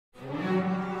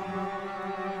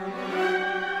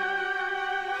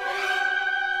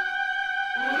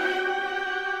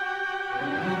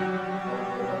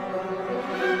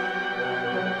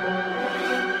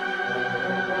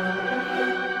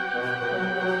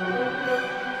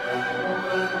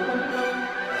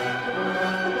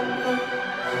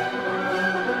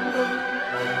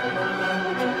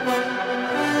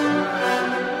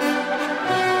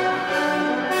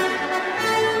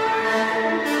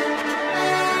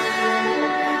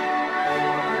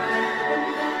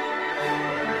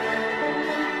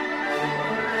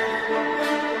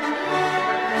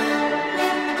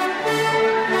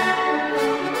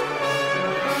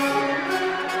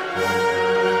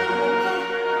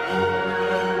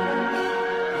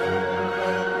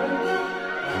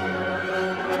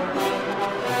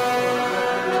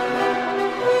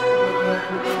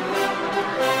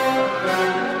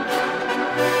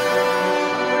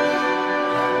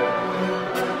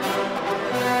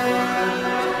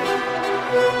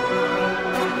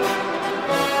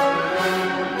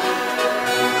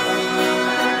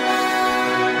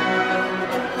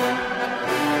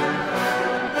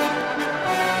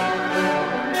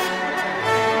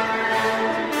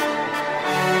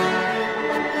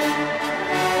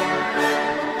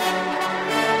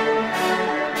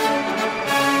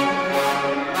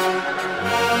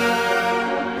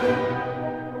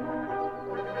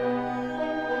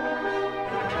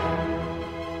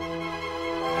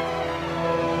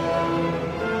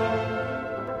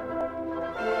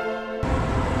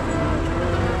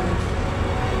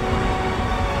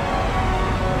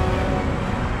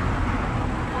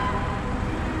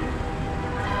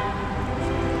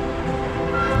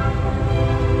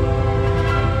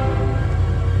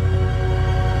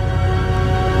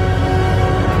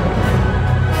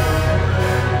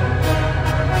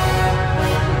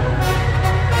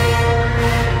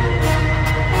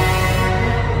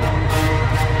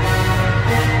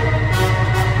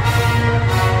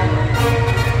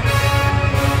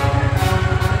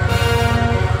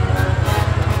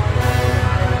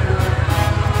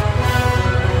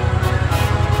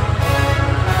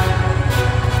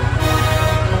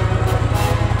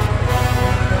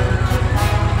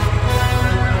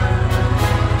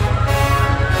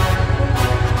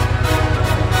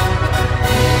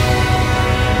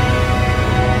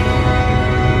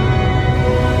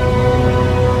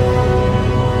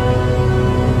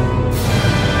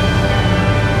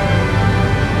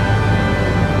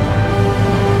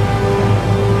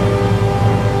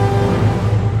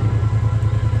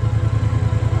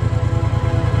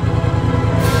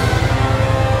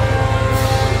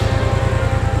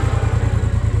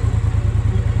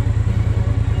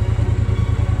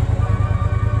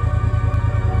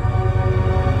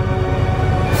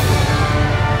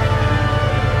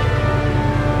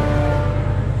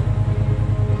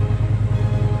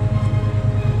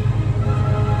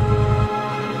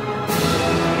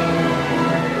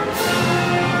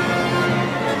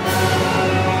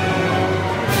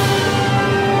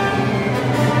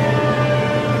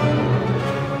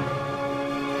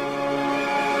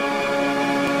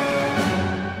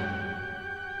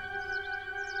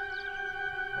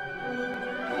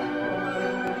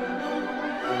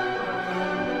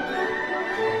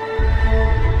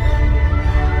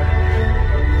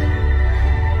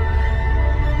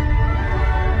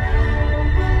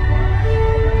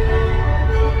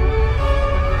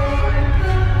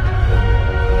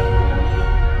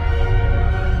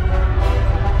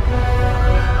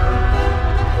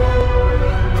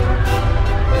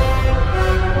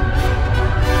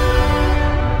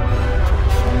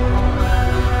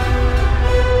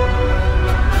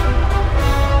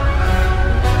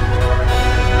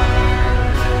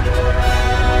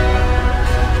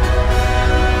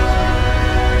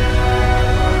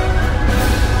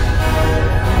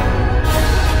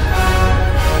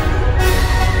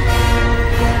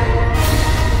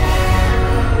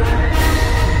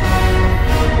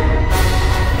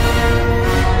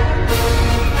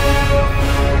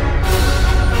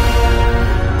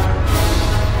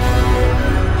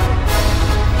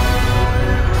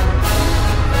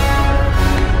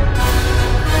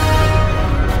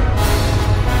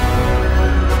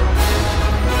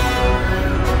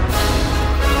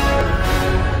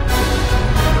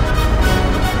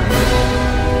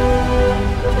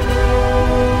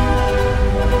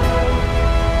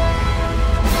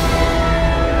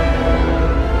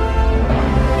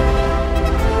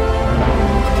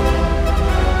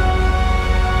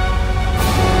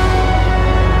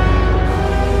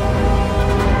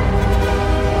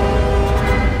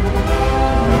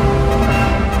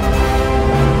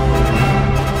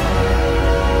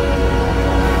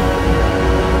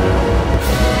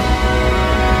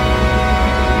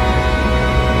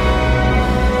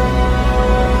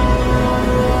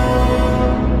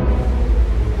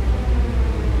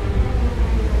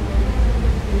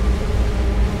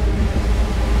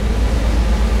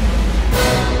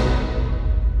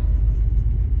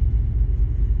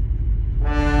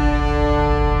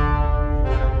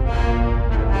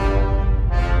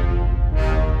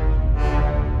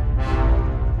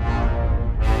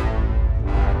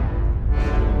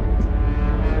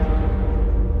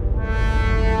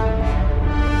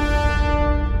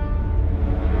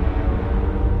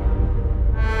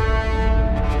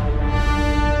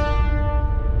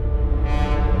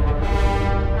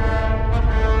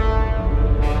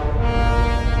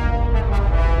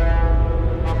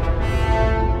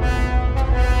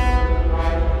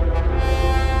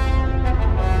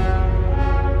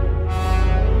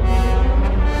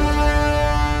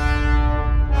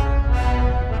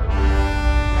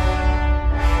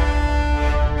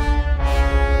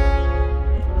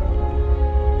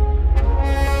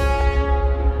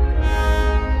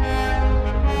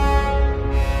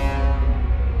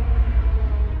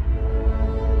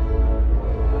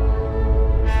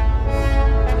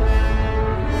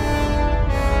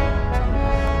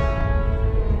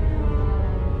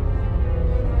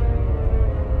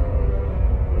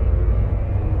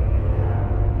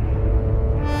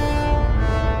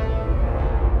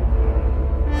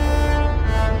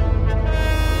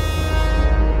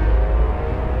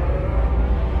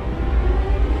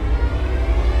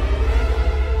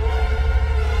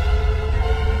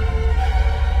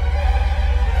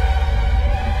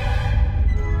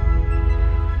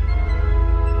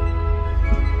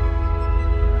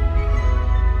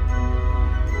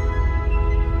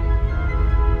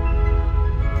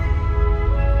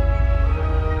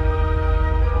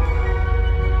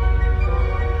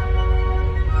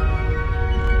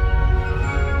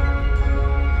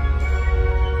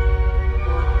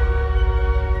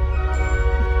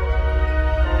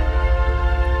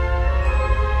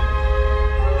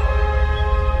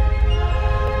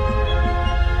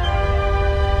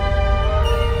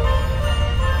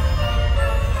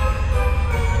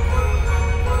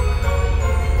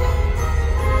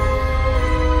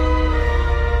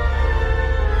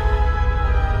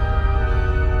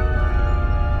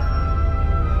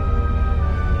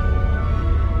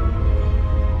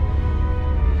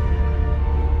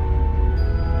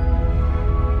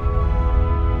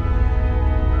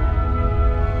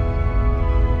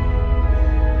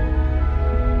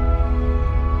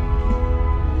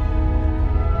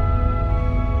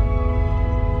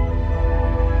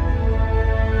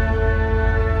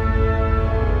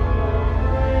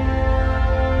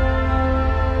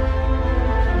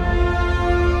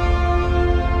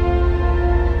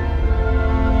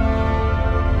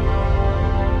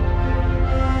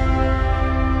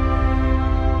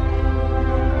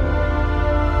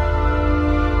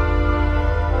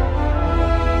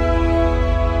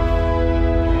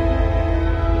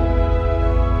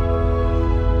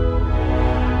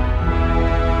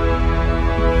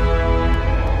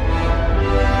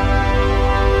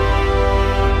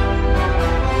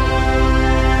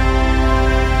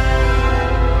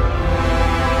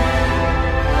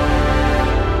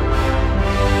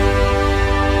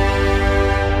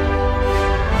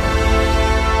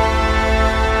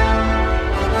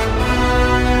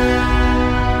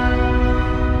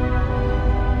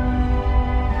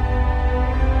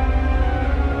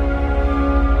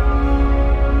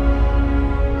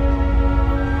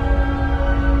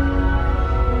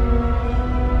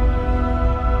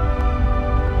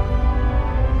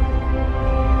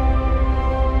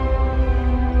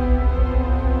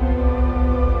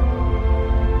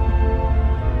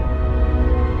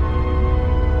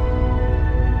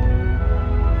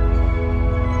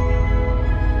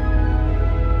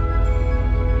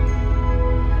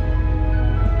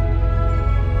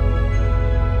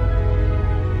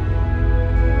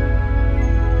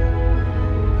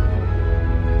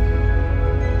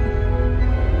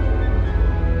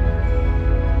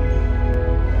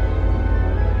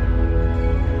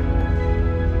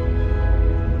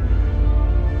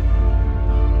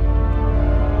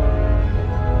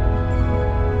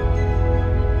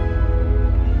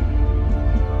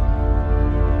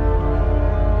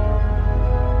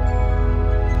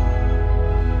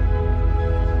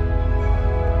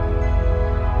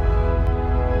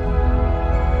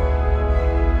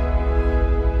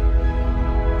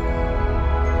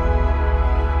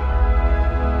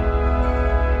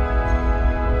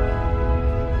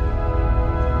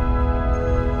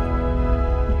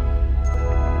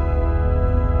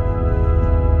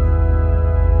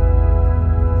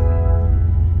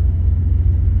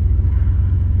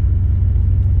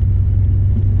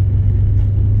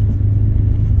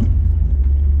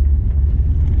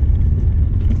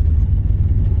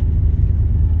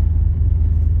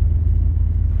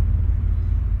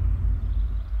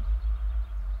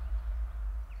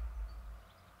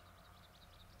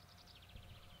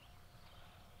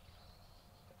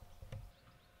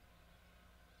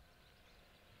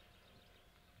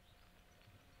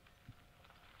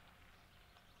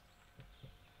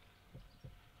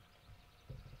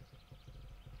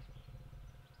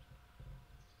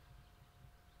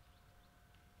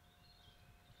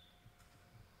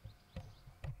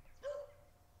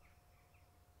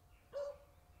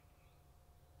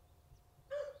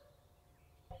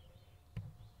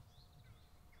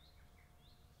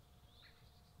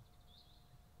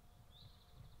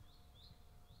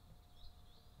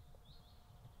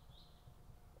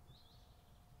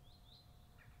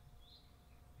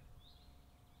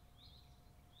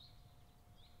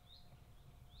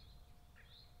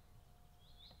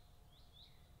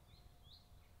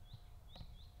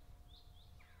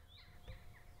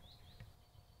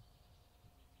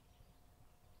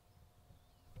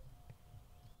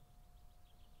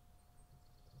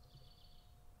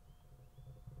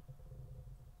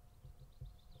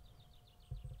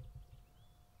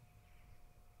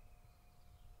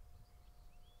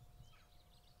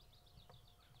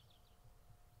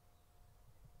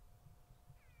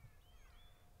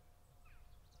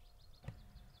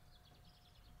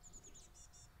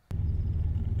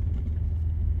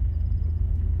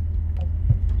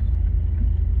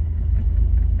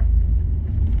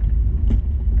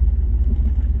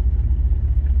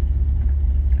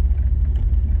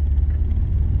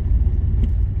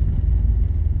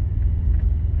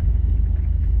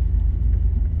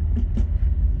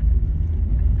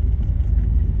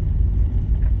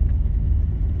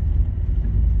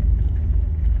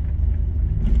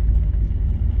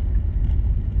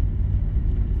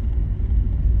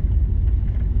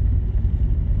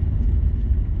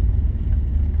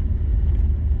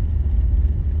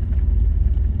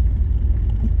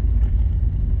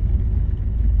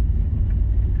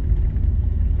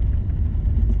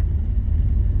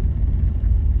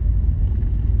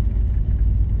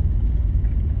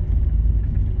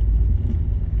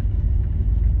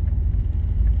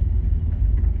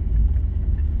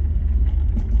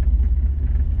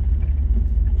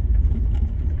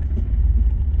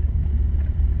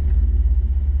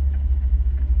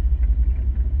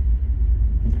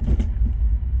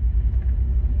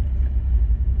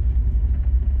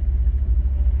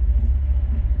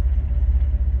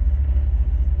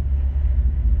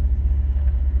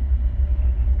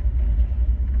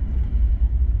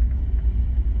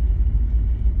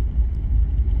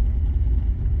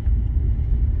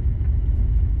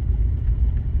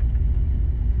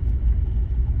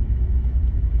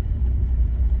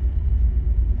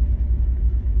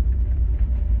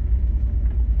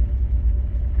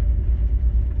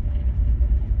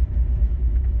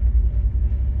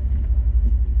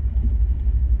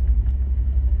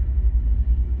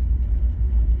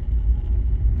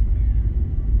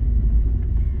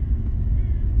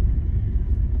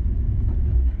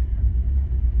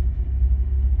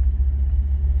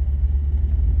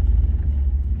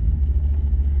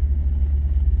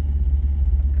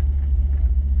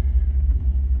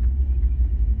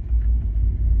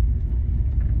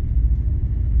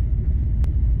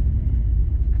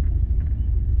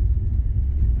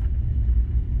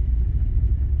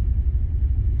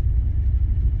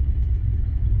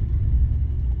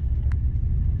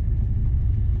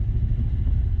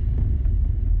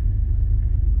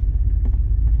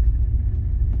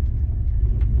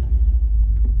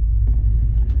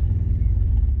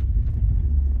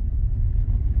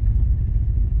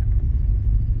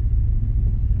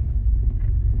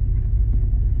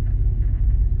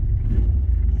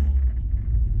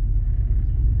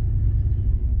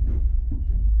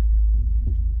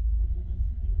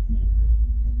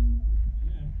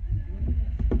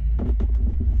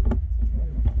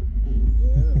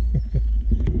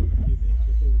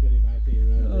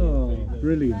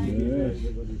brilliant. Yes.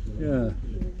 Yeah.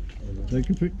 Take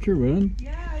a picture, man.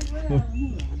 Yeah, I will.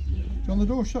 John, the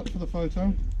door shut for the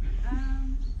photo.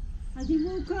 Has he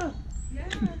woke up? Yeah.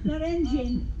 That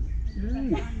engine.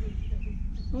 Yeah.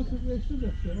 That's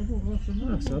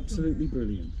absolutely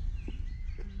brilliant.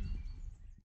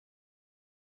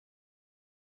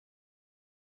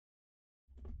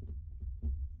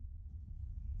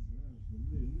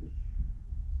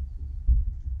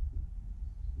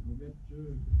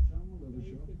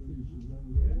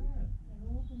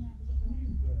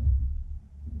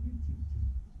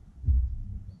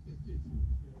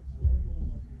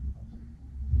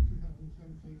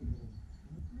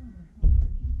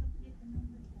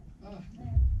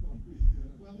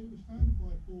 Well, it was founded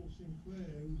by Paul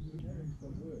Sinclair, who was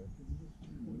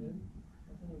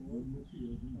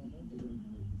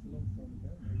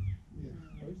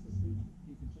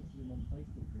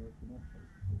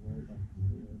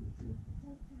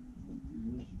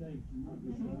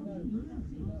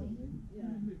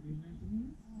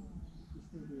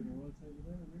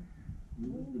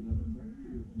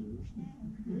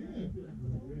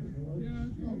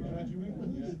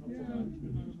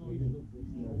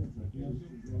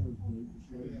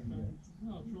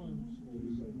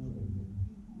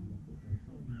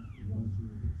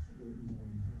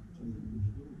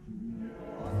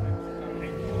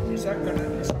Is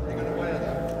somebody going to wear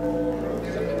that?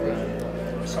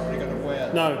 Is somebody going to wear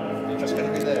that? No. You're just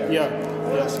going to be there? Yeah.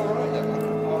 Oh, that's all right then.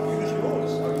 I'll use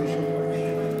yours.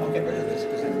 I'll get rid of this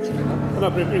because it's been up. No,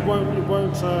 but it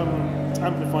won't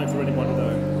amplify for anybody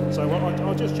though. So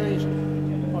I'll just change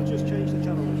the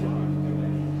channel.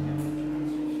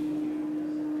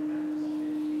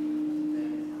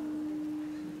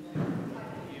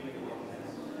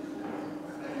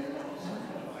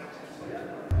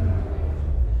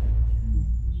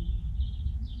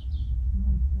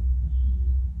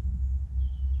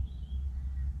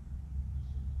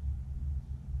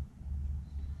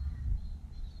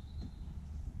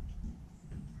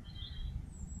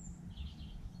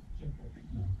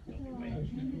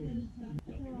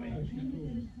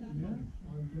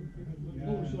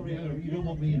 Oh, sorry, you don't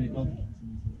want me in it, no? No,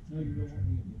 you don't want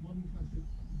me in it.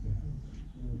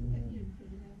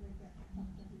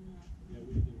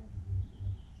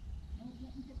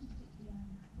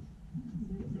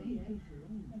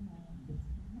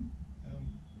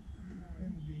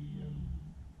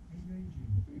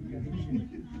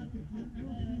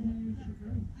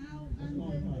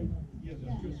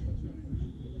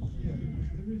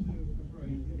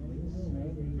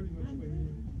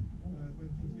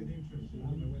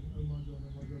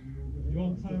 Do you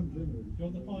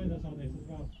want the finance on this as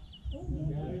well?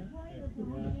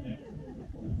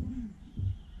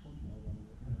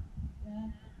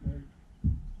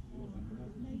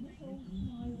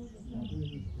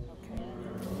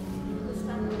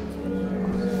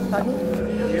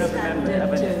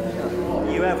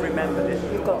 You have remembered it.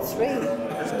 You've got 3.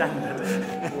 The standard.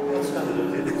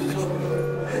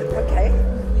 Okay.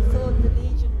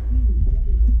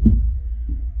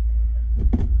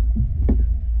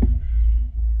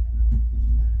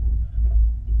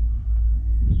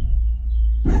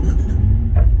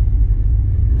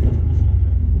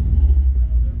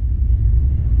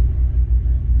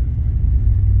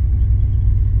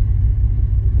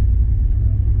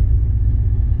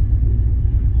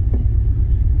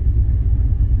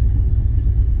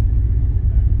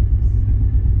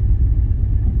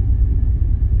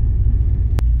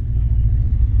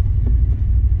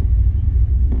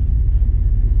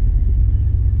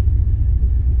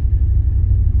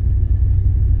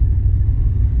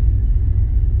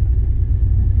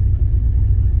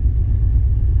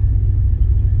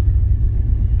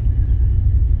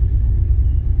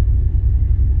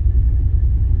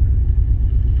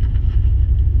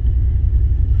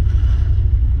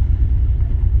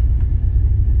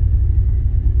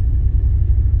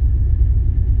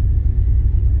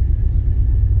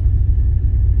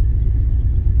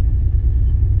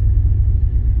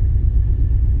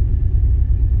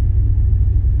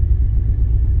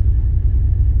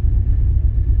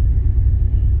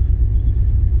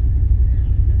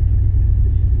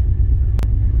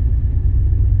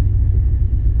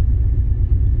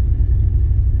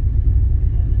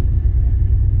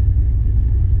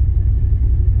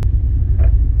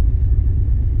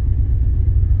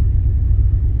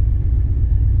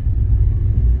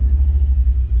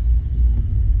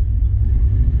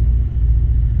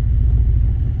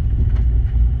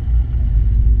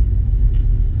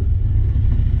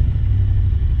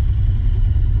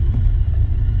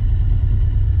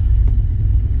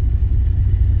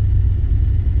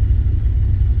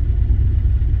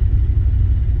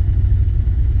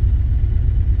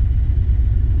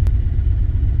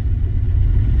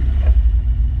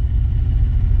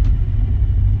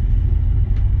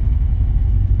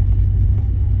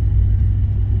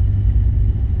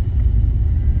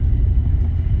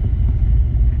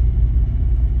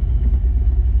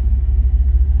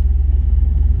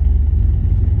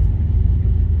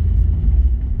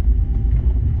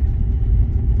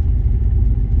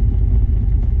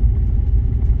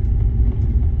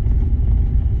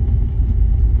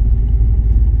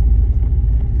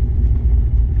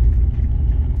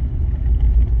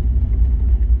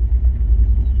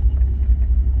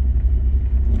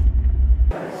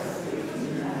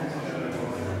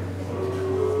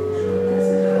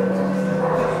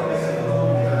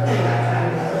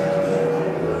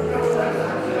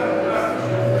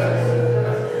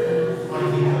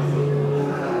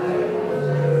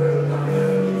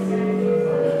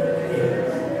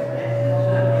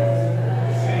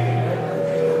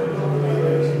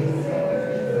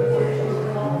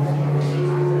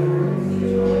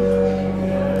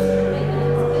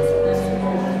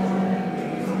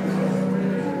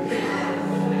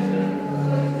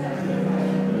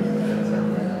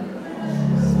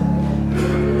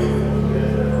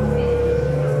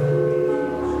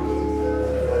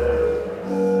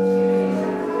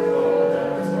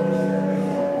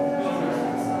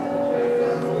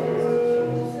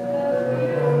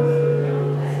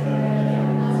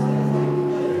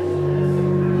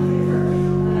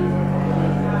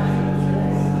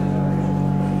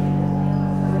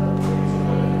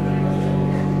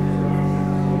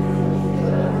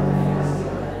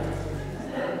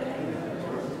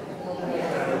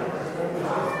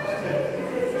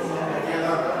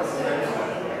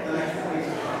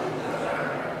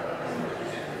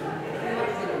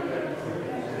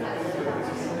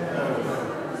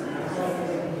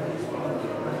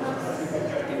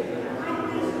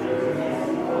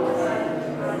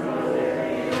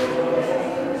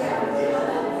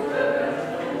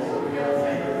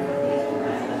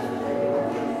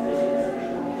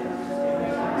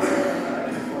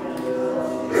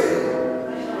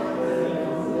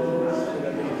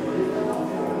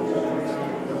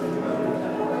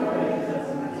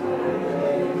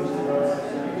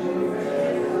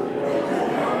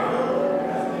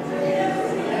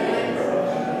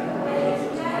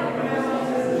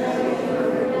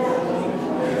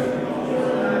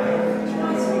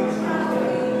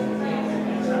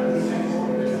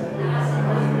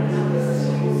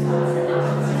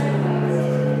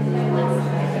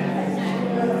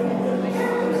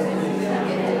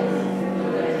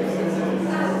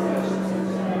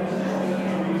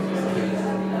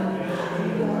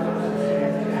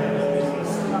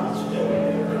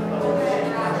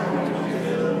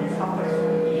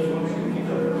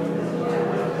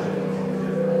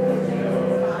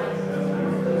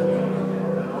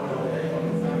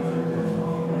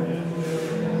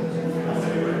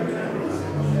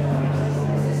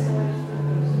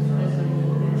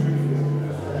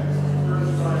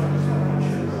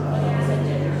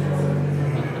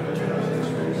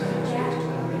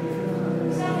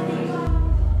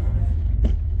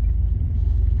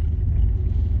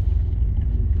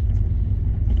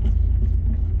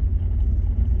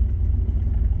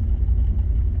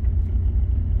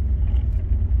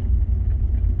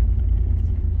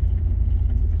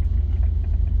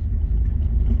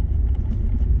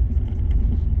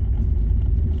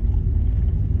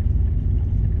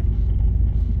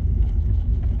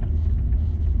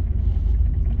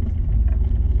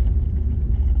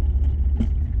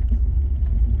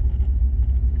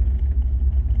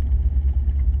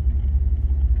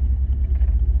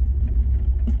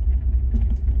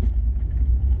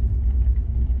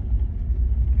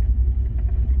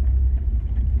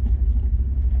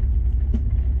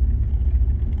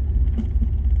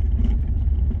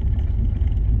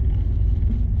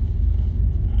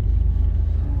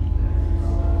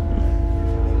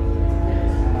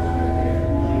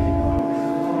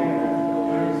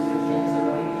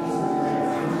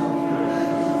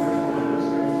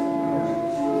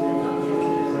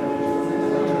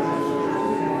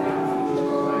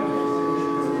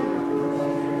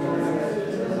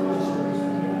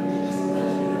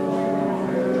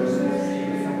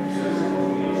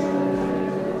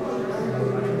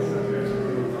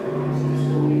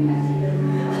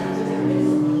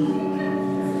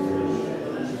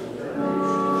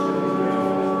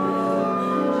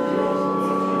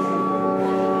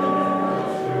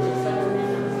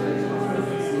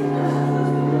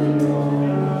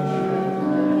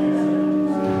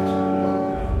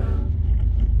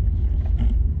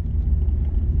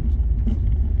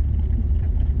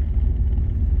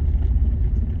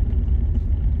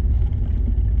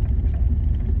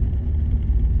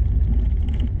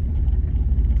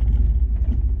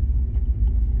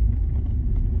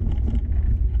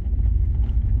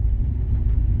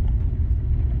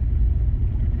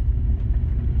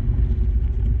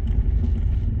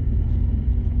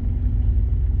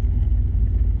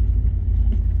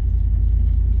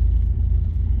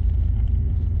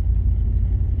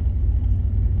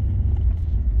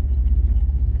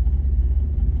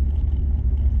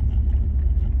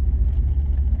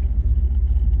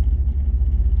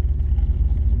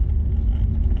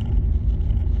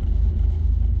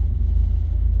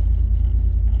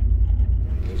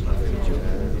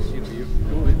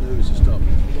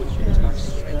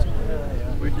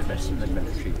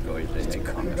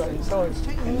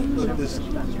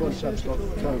 Once that's got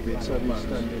COVID, so he's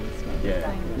standing.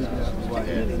 Yeah.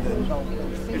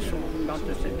 It's not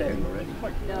to sit down already.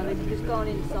 No, they've just gone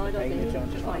inside, I think,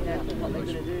 to find out what they're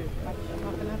going to do.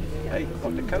 Hey,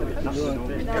 got the COVID, nothing on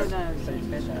this. No, no.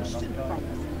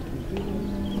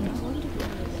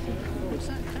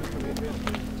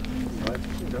 Right,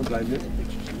 don't blame you.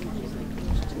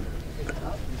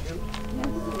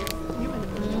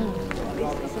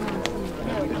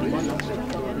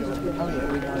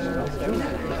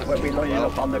 We'll be lining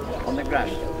up on the grass.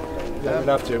 Yeah, we'll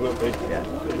have to, won't we? Yeah.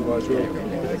 Otherwise we'll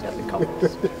Get the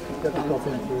cops. get the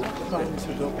coffin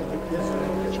through.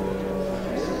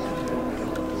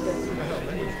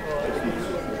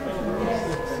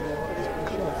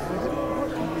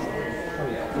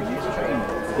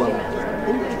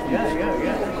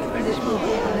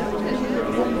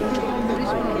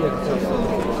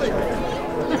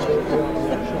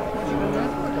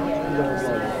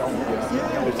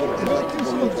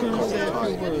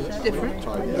 It's different.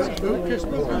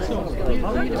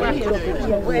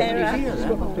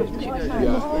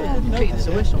 Peter's a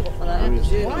whistle.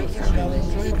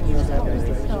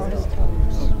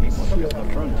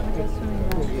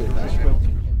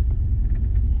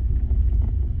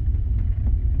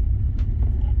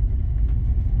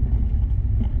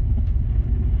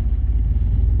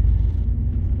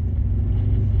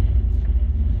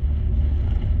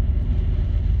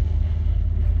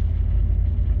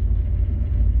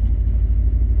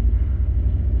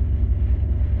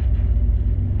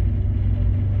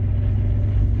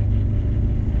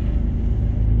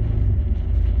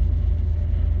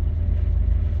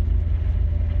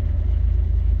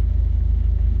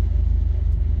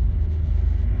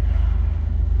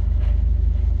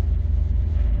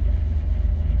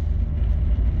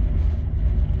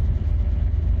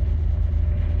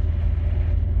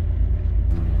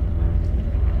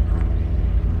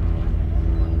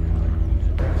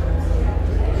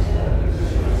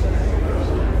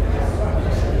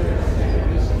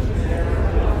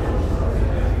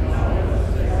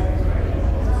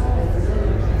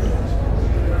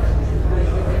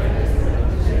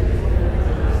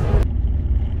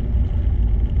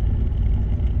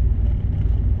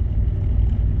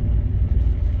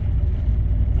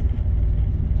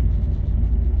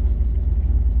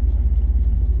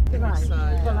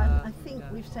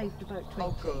 We've saved about 20.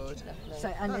 Oh, good.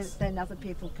 So, and then other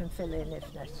people can fill in if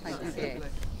necessary. Thank you.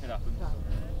 It happens.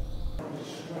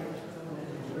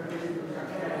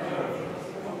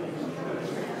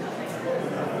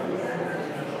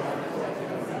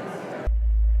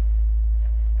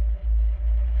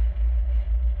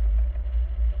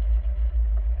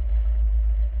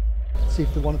 See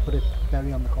if they want to put a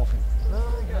berry on the coffin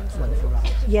when it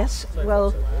arrives. Yes,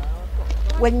 well,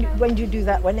 when you do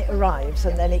that, when it arrives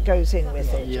and then it goes in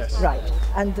with it. Yes. Right.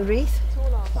 And the wreath?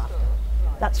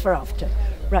 That's for after.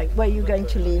 Right, where are you going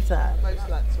to leave that?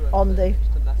 On the...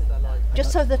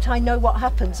 Just so that I know what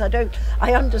happens.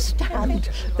 I understand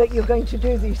that you're going to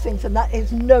do these things and that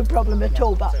is no problem at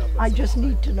all, but I just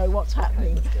need to know what's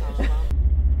happening.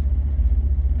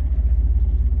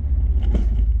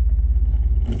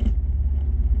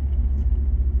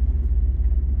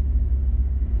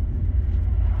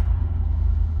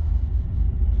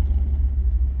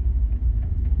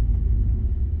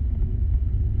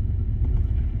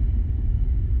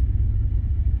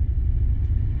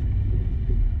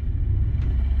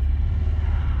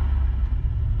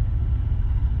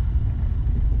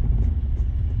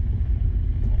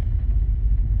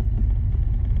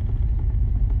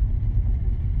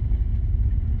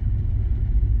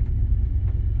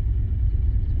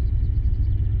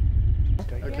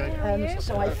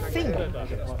 So I think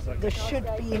there should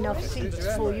be enough seats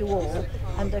for you all,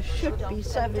 and there should be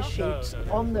service sheets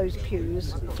on those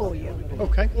pews for you.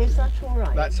 Okay. Is that all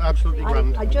right? That's absolutely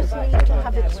grand. I just need to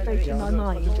have it straight in my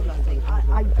mind.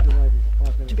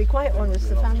 To be quite honest,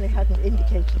 the family hadn't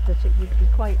indicated that it would be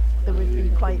quite. There would be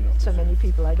quite so many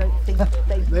people. I don't think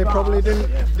they probably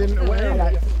didn't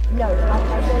aware. No,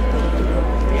 I don't think.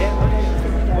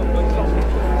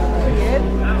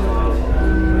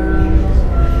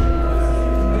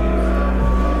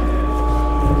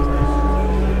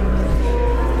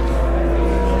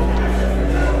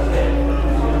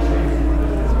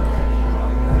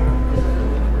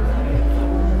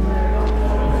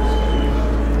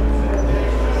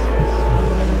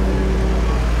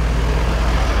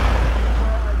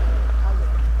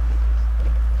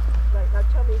 Right, now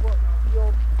tell me what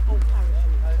your whole parish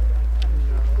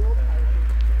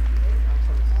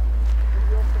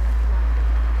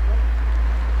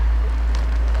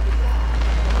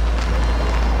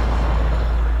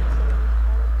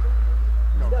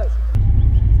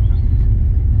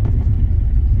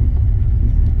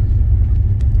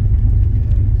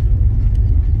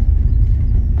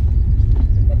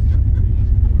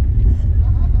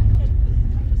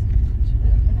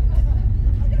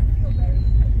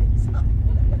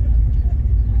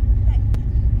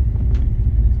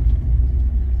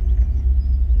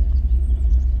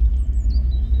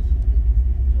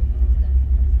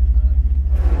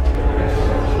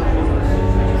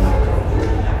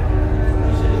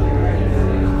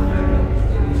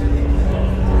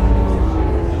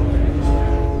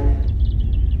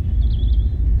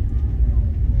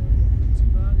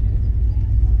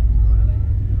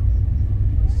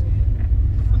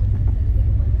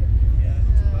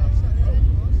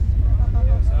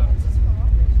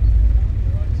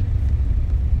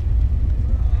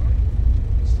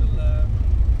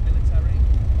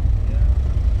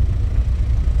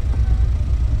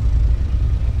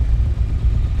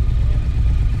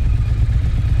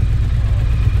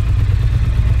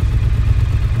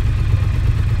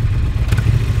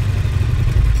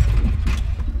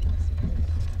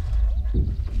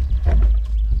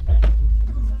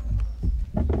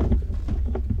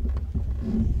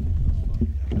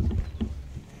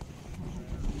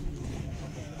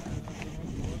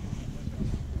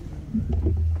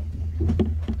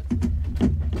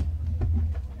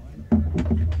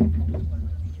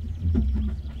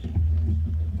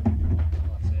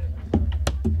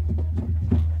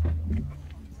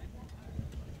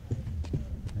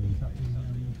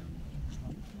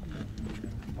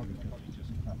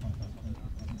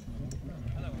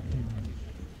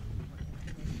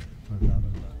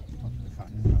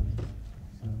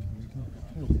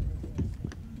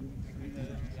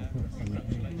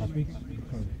week,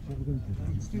 what we're going to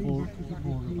do, four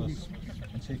of us,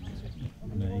 Tick,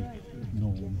 me,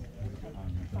 Norm,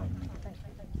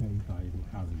 and Dave will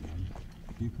carry on.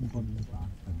 If you can bunt the back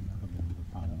and come in with the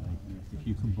family, if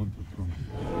you can bunt the front.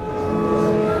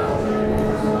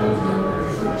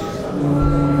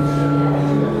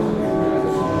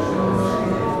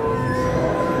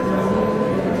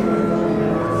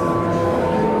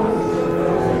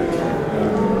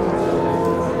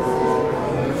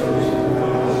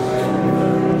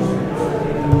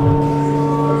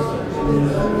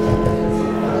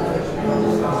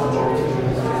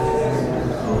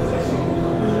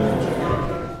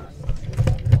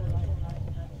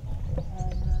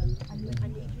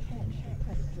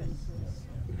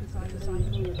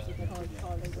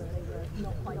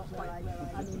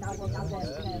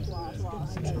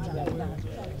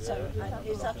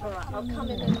 Is that all right? I'll come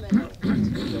in a minute.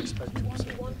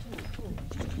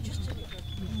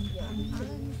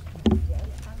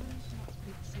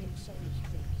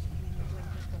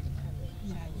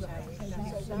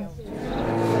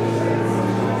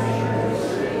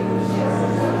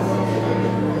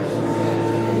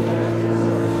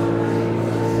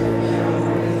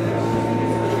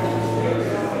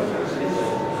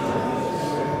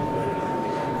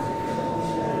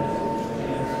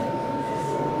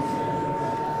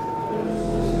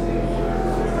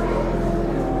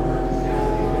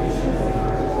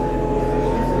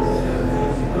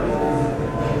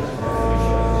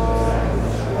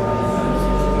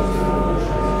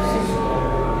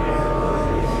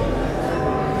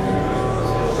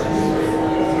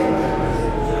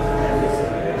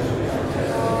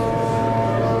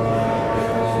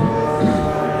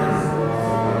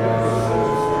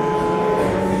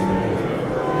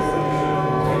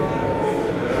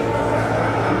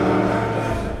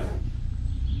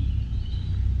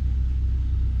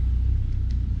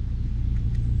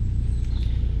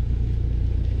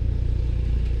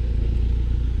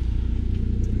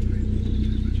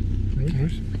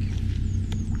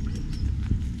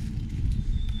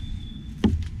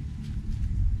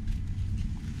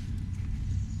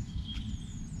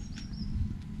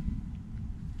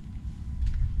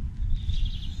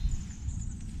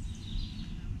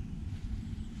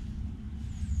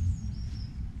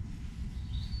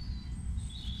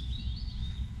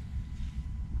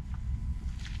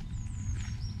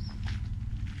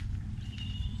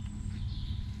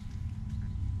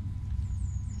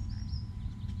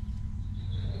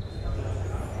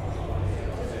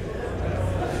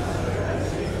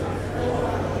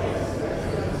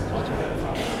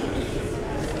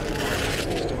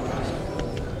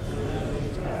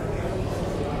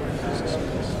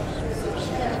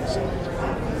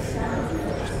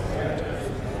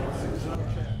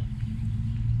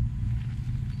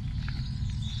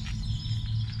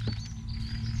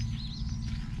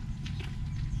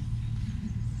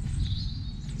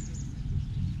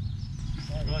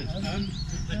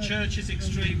 The church is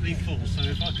extremely full, so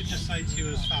if I could just say to you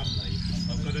as family,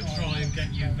 I've got to try and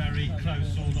get you very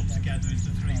close all up together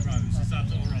into 3 rows. Is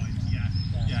that all right? Yeah,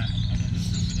 yeah. And then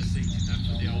there's a little bit of seating there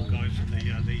for the old guy from the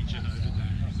Legion over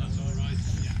there. That's all right?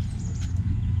 Yeah.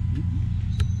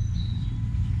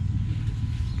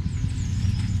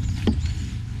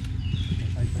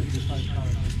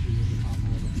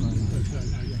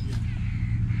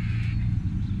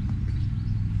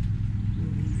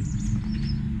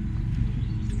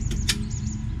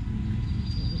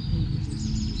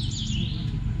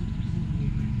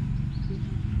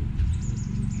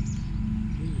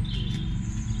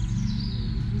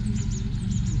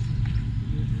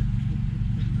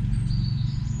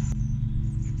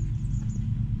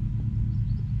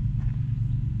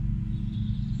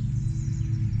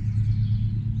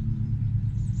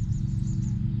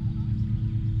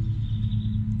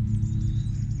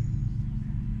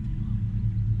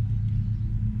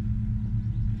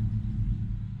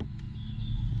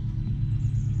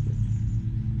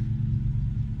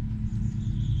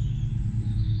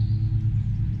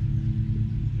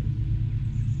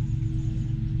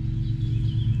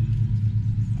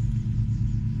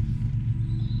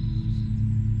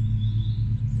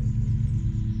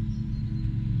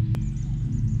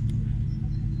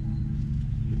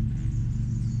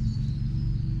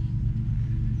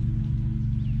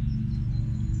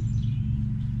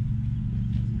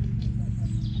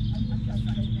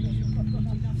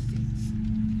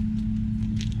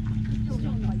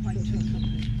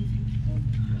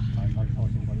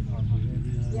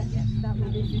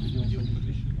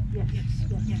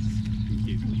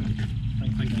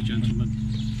 Thank you, gentlemen.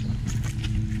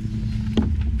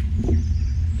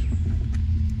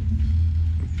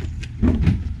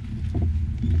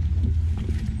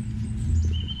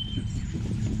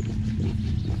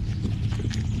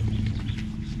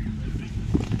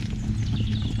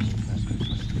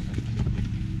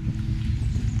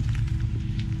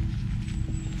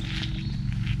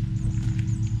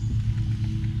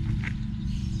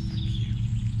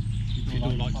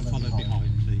 like to follow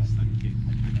behind, please? Thank you.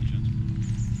 Thank you, gentlemen.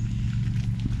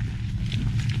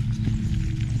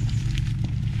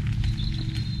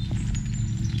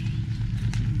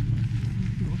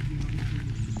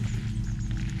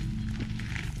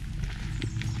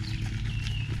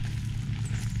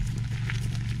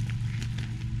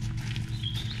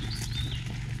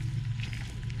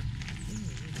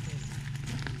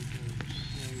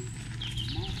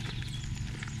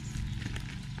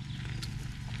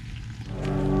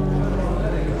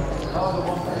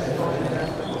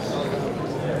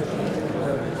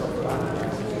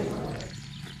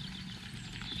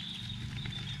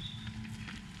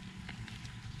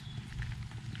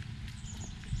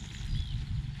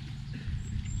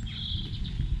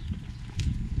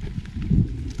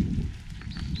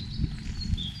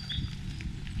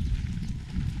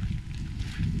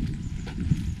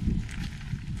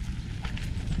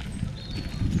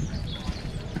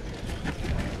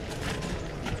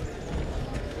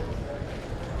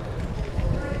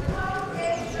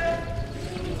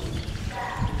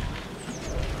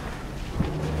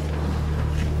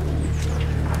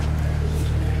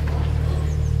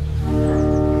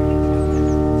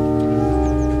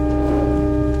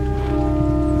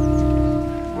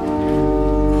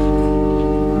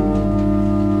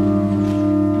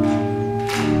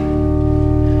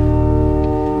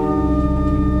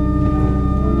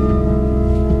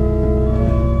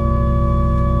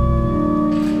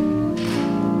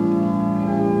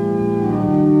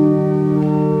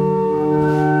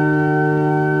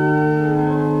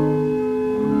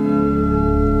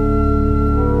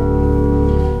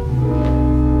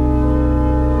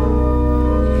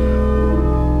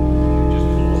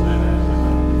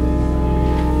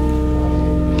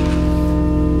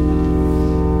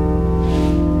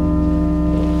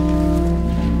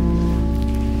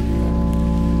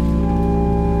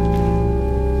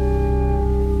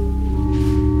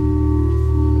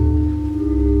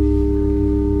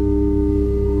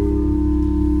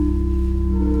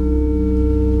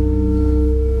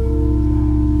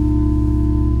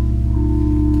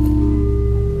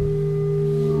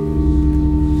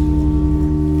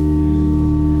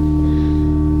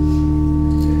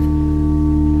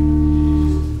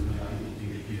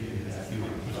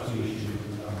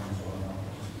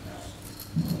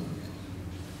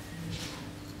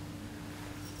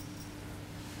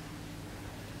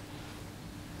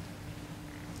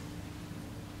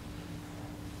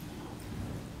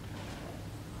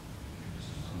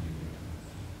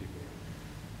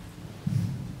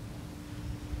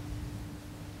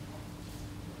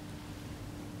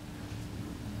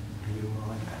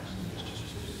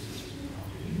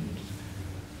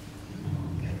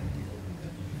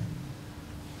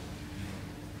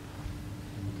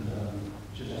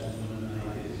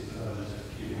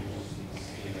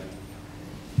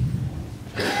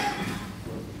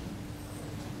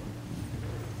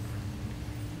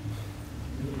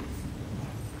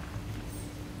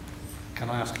 Can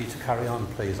I ask you to carry on,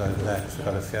 please, over there, because we've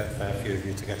got a fair few of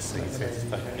you to get seated.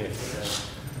 Thank you.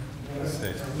 That's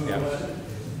it. Yeah.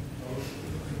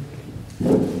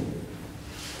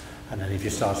 And then if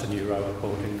you start a new row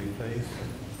accordingly, please.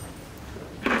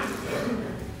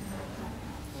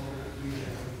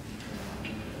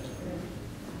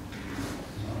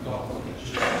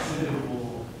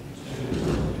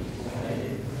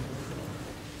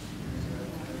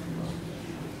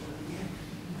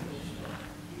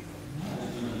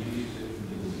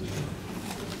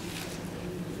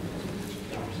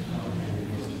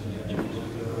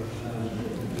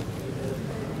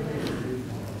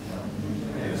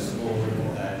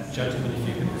 Gentlemen, if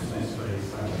you can please.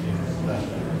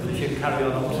 If you can carry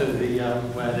on up to the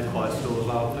where the quiet stalls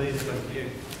are, please. Thank you.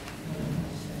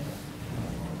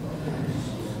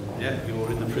 Yeah, you're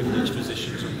in the privileged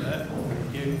positions up there.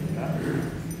 Thank you.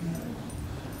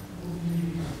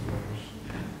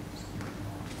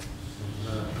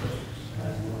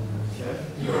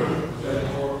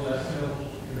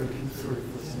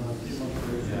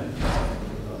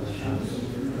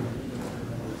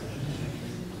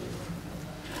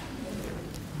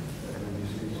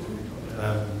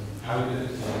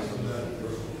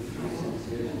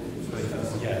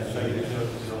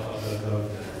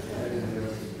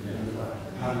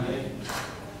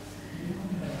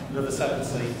 Another 7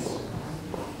 seats.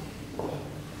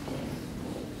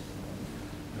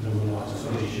 And then we'll have to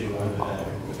finish you over there.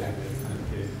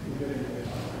 Thank you.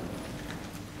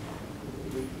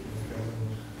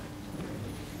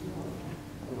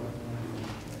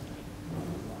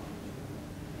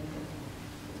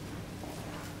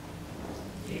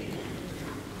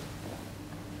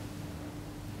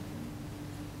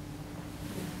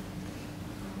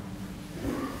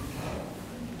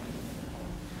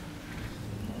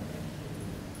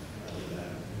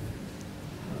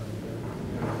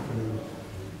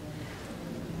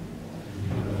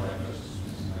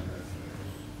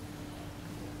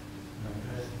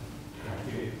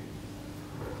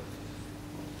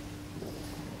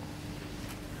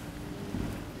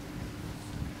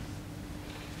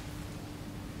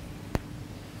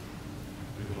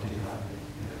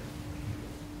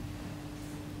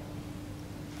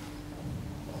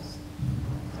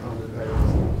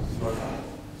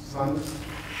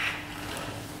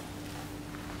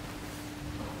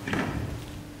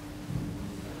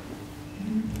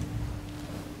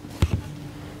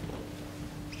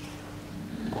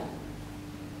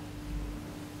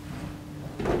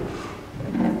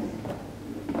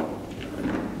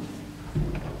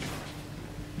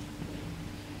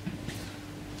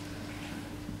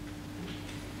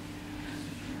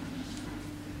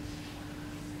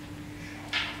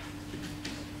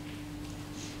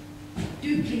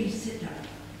 Do please sit down.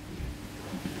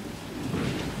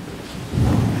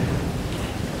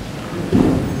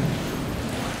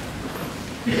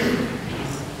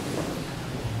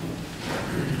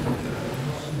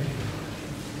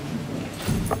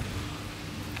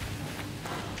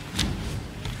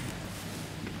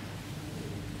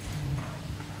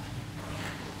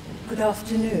 Good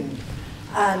afternoon,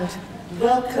 and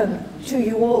welcome to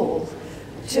you all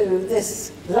to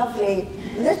this lovely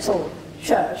little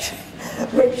church,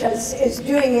 which is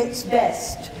doing its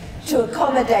best to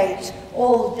accommodate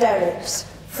all Derek's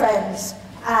friends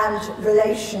and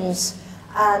relations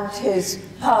and his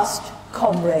past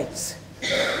comrades.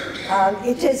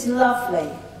 It is lovely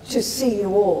to see you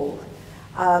all.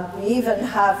 We even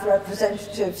have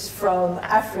representatives from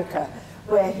Africa,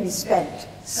 where he spent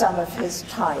some of his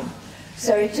time.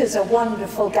 So it is a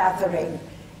wonderful gathering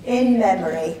in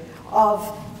memory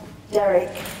of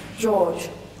Derek George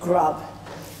Grubb.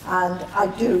 And I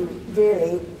do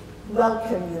really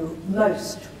welcome you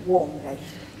most warmly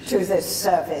to this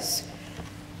service.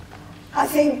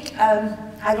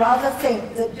 I rather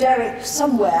think that Derek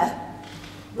somewhere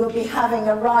will be having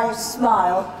a wry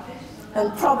smile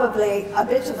and probably a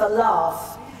bit of a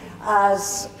laugh,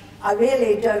 as I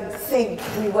really don't think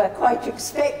we were quite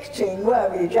expecting,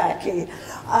 were we, Jackie?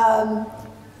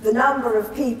 The number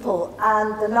of people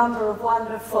and the number of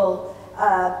wonderful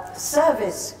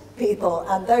service people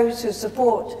and those who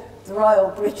support the Royal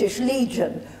British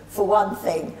Legion, for one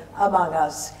thing, among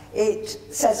us. It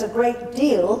says a great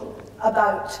deal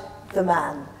about the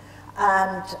man,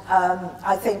 and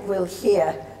I think we'll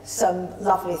hear some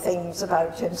lovely things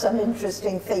about him, some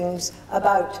interesting things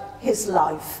about his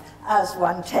life, as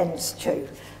one tends to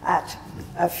at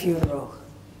a funeral.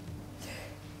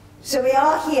 So we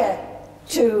are here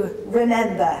to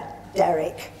remember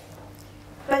Derek,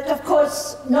 but of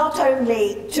course not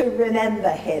only to remember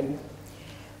him,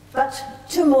 but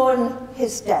to mourn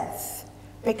his death,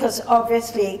 because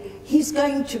obviously he's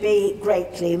going to be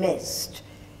greatly missed.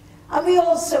 And we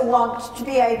also want to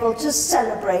be able to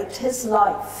celebrate his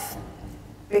life,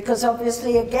 because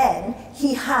obviously again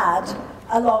he had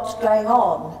a lot going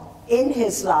on in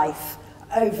his life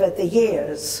over the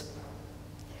years.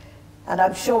 And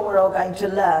I'm sure we're all going to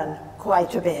learn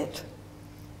quite a bit.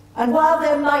 And while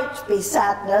there might be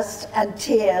sadness and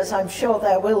tears, I'm sure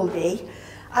there will be,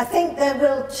 I think there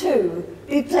will too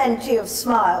be plenty of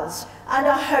smiles, and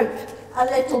I hope a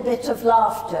little bit of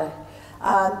laughter,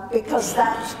 because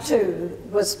that too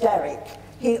was Derek.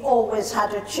 He always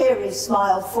had a cheery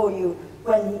smile for you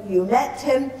when you met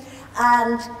him,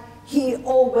 and he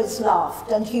always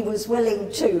laughed, and he was willing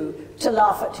to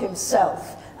laugh at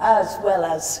himself as well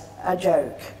as a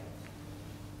joke.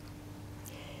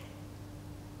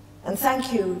 And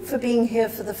thank you for being here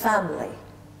for the family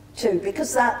too,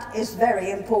 because that is very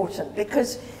important,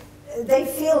 because they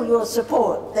feel your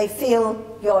support, they feel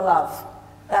your love,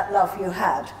 that love you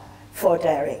had for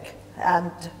Derek,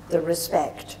 and the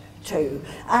respect too.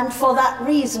 And for that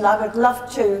reason, I would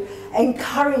love to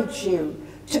encourage you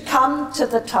to come to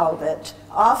the Talbot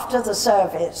after the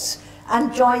service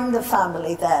and join the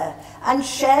family there and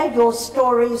share your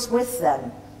stories with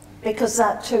them, because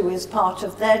that too is part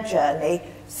of their journey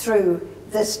through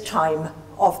this time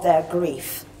of their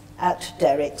grief at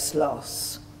Derek's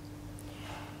loss.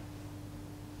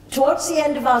 Towards the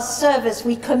end of our service,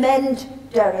 we commend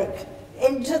Derek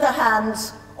into the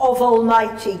hands of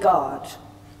Almighty God.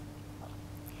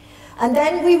 And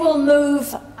then we will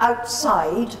move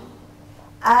outside,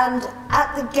 and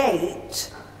at the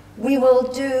gate we will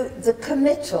do the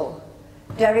committal.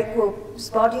 Derek's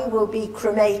body will be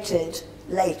cremated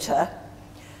later,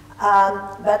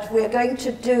 but we're going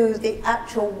to do the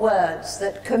actual words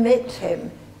that commit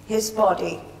him, his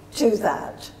body, to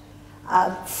that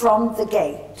from the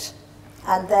gate,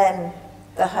 and then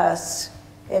the hearse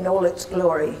in all its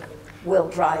glory will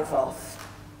drive off.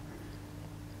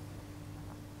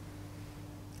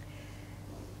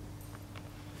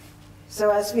 So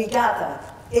as we gather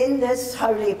in this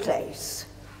holy place,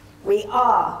 we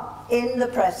are in the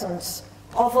presence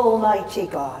of Almighty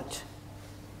God,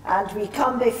 and we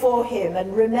come before him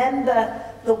and remember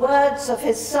the words of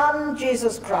his Son,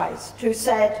 Jesus Christ, who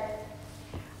said,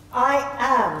 "I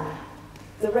am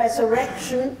the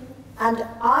resurrection and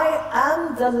I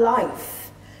am the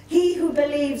life. He who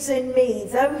believes in me,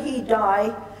 though he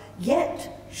die,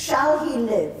 yet shall he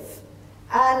live.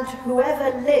 And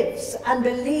whoever lives and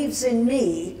believes in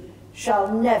me shall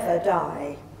never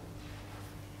die."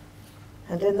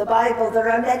 And in the Bible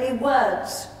there are many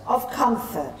words of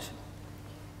comfort.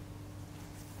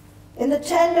 In the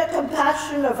tender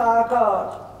compassion of our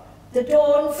God, the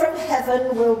dawn from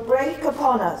heaven will break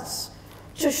upon us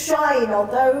to shine on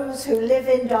those who live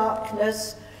in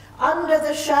darkness under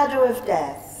the shadow of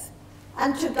death,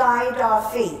 and to guide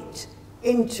our feet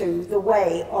into the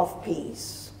way of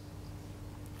peace.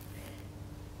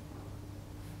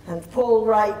 And Paul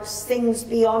writes, things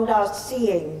beyond our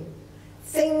seeing,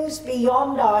 things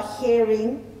beyond our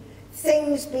hearing,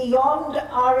 things beyond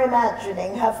our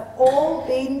imagining have all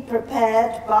been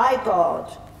prepared by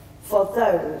God for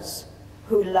those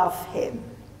who love him.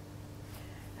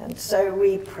 And so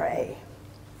we pray.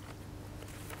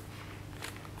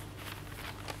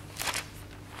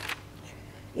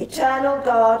 Eternal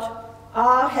God,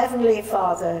 our Heavenly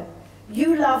Father,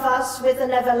 you love us with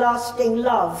an everlasting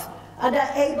love and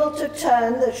are able to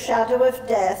turn the shadow of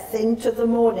death into the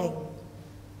morning.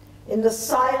 In the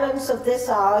silence of this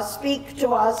hour, speak to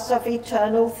us of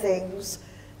eternal things,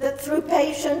 that through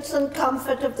patience and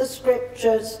comfort of the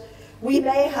Scriptures, we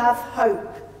may have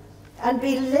hope and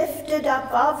be lifted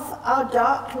above our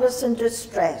darkness and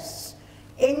distress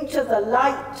into the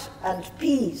light and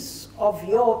peace of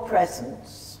your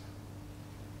presence.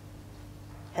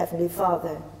 Heavenly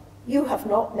Father, you have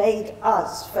not made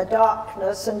us for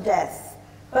darkness and death,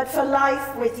 but for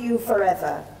life with you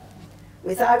forever.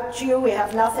 Without you, we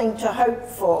have nothing to hope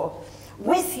for.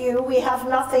 With you, we have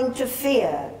nothing to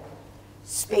fear.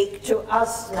 Speak to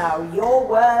us now your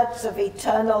words of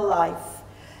eternal life.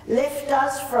 Lift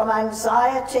us from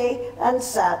anxiety and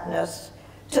sadness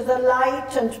to the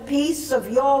light and peace of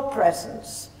your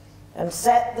presence, and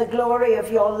set the glory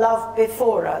of your love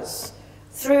before us,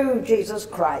 through Jesus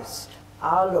Christ,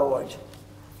 our Lord.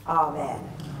 Amen.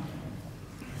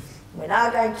 We're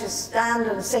now going to stand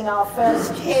and sing our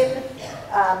first hymn.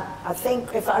 I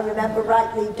think, if I remember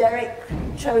rightly, Derek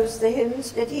chose the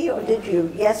hymns, did he, or did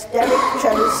you? Yes, Derek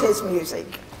chose his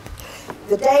music.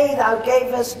 The day thou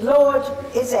gavest, Lord,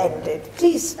 is ended.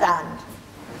 Please stand.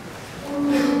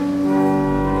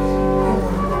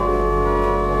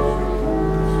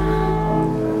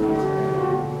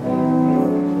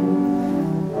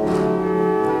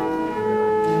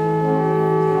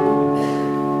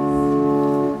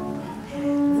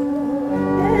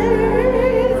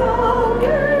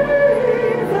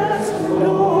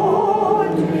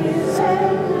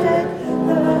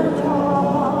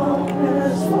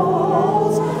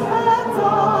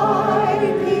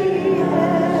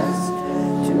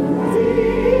 To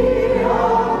thee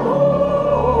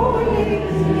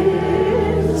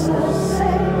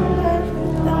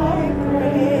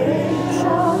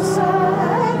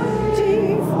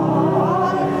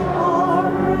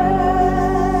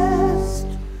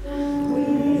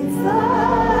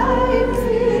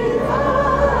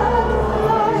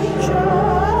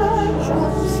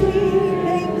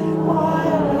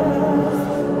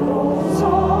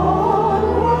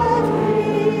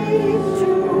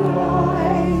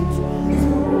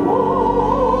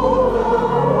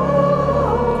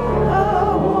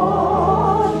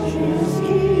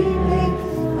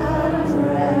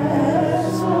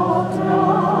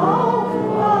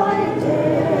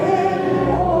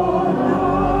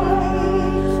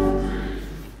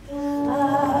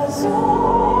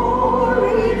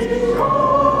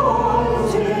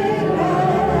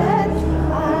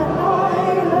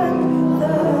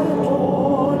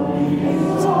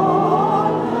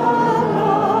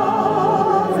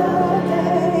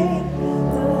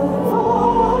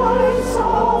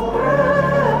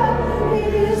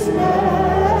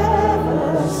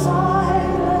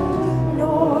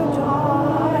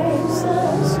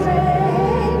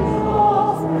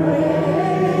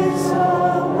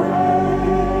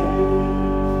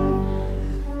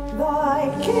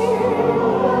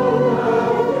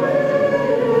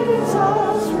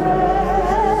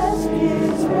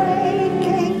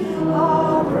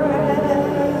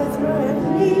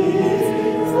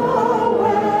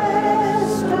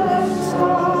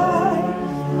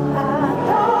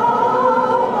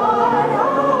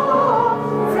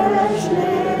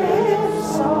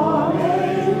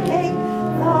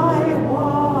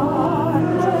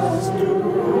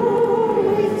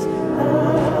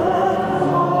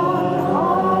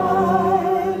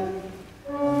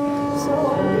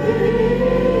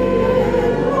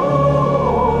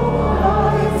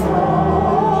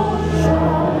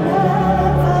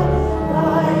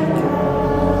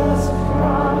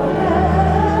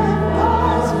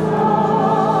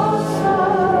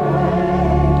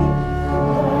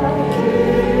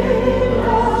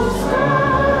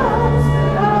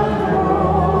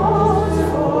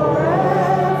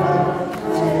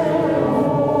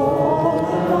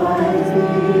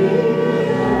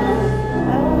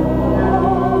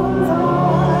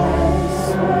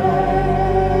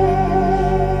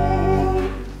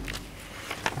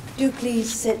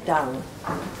sit down,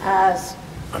 as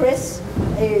Chris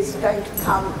is going to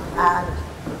come and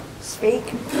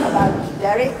speak about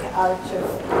Derek out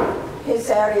of his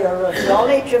area of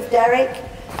knowledge of Derek,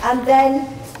 and then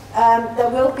there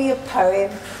will be a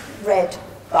poem read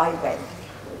by Wendy.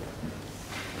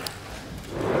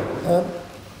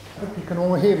 Hope you can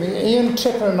all hear me. Ian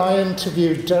Tipper and I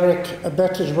interviewed Derek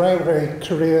about his railway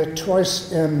career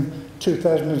twice in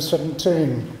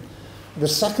 2017. The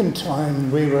second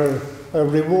time we were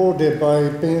rewarded by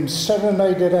being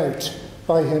serenaded out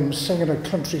by him singing a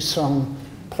country song,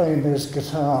 playing his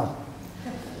guitar.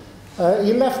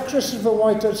 He left Christopher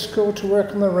Whittaker School to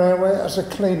work on the railway as a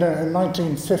cleaner in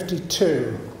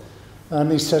 1952. And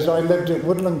he says, I lived at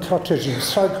Woodland Cottage and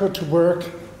cycled to work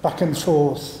back and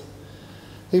forth.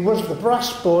 He was the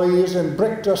brass boy using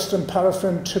brick dust and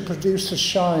paraffin to produce a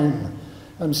shine,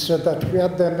 and said that we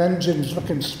had them engines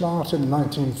looking smart in the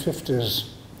 1950s.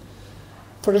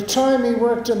 For a time he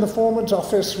worked in the foreman's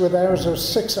office with hours of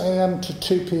 6 a.m. to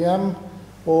 2 p.m.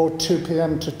 or 2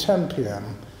 p.m. to 10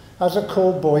 p.m. as a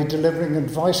call boy delivering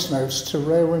advice notes to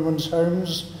railwaymen's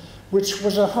homes, which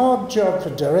was a hard job for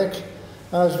Derek,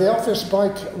 as the office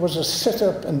bike was a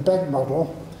sit-up and beg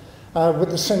model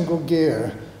with a single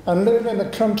gear. And living in the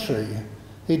country,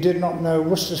 he did not know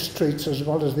Worcester streets as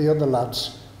well as the other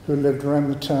lads who lived around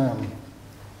the town.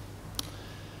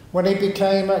 When he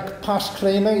became a past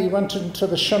cleaner, he went into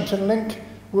the shunting link,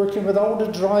 working with older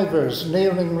drivers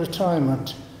nearing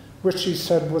retirement, which he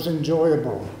said was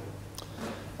enjoyable.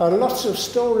 Lots of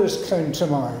stories came to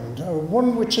mind,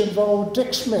 one which involved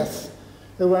Dick Smith,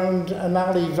 who owned an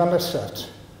alley Velocette,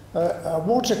 a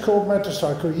water-cooled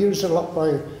motorcycle used a lot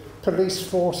by police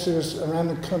forces around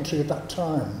the country at that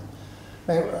time.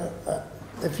 Now,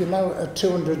 if you know a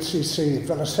 200cc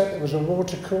Velocette, it was a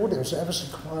water-cooled, it was ever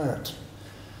so quiet.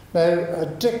 Now,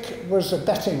 Dick was a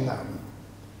betting man,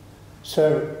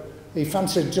 so he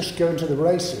fancied just going to the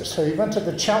races. So he went to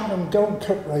the Cheltenham Gold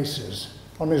Cup races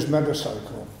on his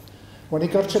motorcycle. When he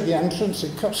got to the entrance,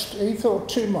 he thought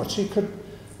too much. He could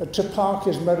to park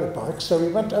his motorbike, so he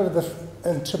went over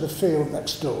into the field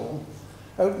next door,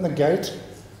 opened the gate,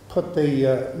 put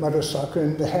the motorcycle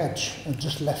in the hedge and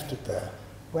just left it there.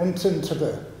 Went into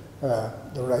the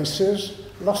races,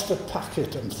 lost a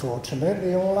packet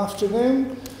unfortunately all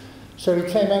afternoon. So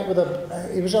he came out with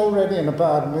he was already in a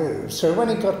bad mood. So when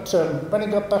he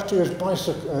got back to his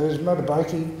bicycle, his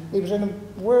motorbike, he was in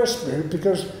a worse mood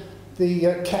because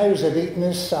the cows had eaten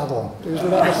his saddle, his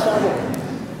leather saddle.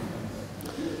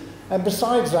 And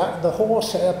besides that, the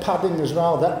horsehair padding as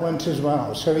well, that went as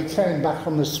well. So he came back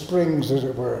on the springs, as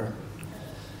it were.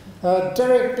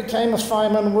 Derek became a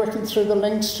fireman working through the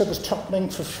links to the top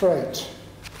link for freight.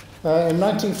 In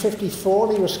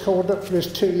 1954, he was called up for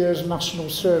his 2 years national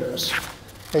service.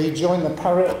 He joined the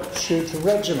parachute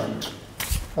regiment,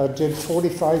 did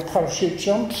 45 parachute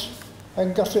jumps,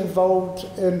 and got involved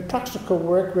in practical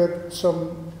work with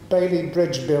some Bailey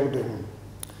Bridge building.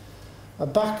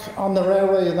 Back on the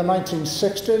railway in the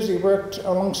 1960s, he worked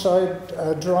alongside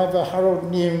driver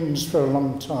Harold Nunes for a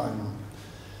long time.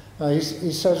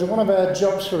 He says one of our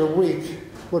jobs for a week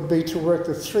would be to work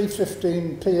the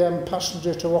 3:15 p.m.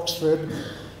 passenger to Oxford,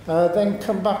 then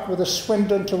come back with a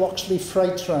Swindon to Oxley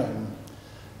freight train.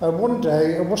 One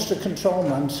day, a Worcester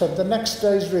controlman said the next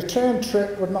day's return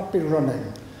trip would not be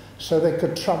running, so they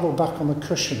could travel back on the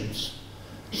cushions.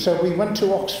 So we went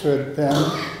to Oxford then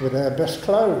with our best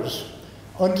clothes.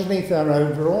 Underneath our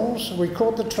overalls, we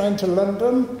caught the train to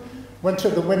London, went to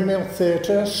the Windmill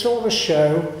Theatre, saw the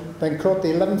show, then caught the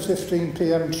 11:15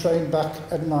 p.m. train back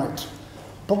at night.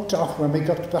 Booked off when we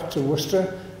got back to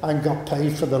Worcester and got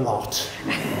paid for the lot.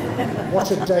 What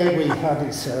a day we had,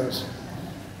 he says.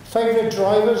 Favourite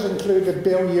drivers included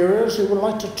Bill Ewers, who would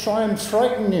like to try and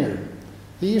frighten you.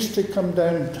 He used to come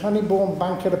down Honeybourne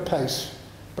Bank at a pace,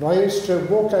 but I used to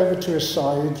walk over to his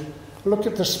side, look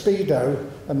at the speedo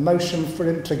and motion for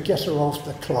him to get her off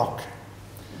the clock.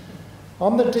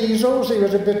 On the diesels, he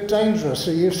was a bit dangerous.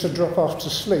 He used to drop off to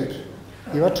sleep.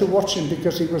 You had to watch him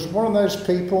because he was one of those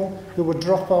people who would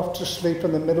drop off to sleep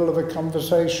in the middle of a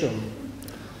conversation.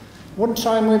 One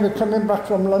time we were coming back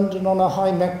from London on a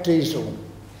high-neck diesel.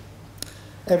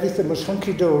 Everything was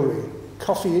hunky-dory.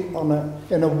 Coffee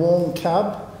in a warm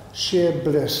cab, sheer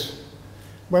bliss.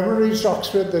 When we reached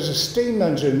Oxford, there's a steam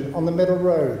engine on the middle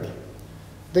road.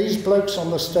 These blokes on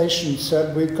the station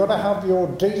said, "We've got to have your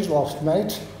diesel off,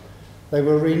 mate." They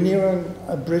were renewing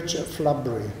a bridge at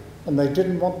Flabbury, and they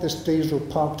didn't want this diesel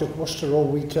parked at Worcester all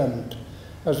weekend,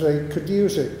 as they could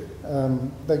use it.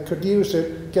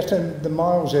 Getting the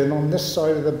miles in on this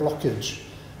side of the blockage.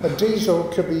 A diesel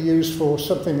could be used for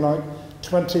something like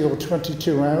 20 or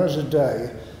 22 hours a day,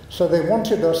 So they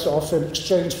wanted us off in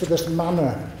exchange for this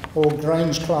Manor or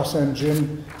Grange class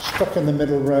engine stuck in the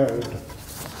middle road.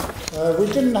 We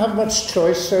didn't have much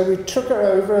choice, so we took her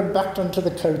over and backed onto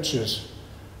the coaches.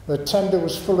 The tender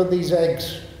was full of these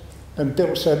eggs, and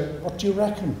Bill said, "What do you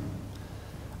reckon?"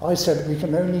 I said, "We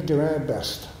can only do our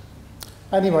best."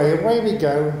 Anyway, away we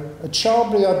go. At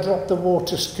Charbury, I dropped the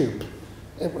water scoop.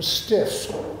 It was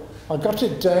stiff. I got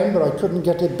it down, but I couldn't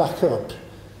get it back up.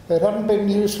 It hadn't been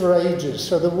used for ages,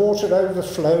 so the water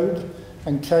overflowed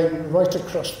and came right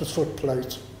across the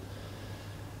footplate.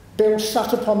 Bill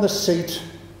sat upon the seat,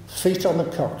 feet on the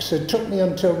cocks. It took me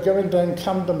until going down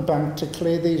Camden Bank to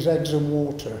clear these eggs of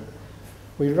water.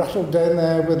 We rattled down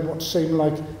there with what seemed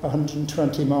like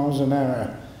 120 miles an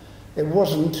hour. It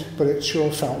wasn't, but it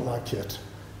sure felt like it.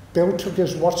 Bill took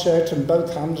his watch out and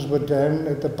both hands were down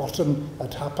at the bottom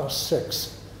at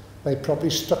 6:30. They probably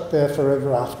stuck there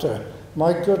forever after.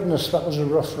 My goodness, that was a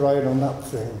rough ride on that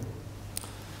thing.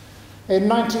 In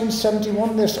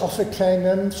 1971, this offer came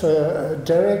in for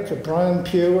Derek, Brian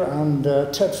Pugh and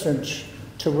Ted Finch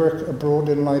to work abroad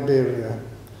in Liberia.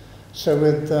 So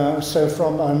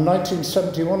from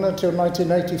 1971 until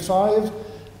 1985,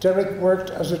 Derek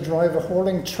worked as a driver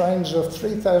hauling trains of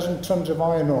 3,000 tons of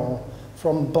iron ore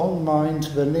from Bong Mine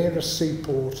to the nearest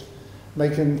seaport,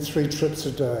 making 3 trips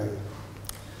a day.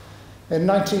 In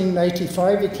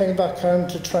 1985, he came back home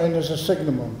to train as a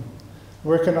signalman,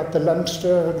 working at the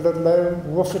Leinster, Ludlow,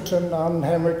 Wufferton and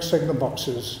Hemwick signal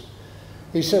boxes.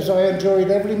 He says, "I enjoyed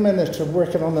every minute of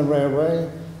working on the railway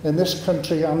in this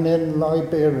country and in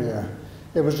Liberia.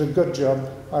 It was a good job,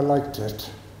 I liked it."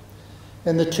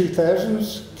 In the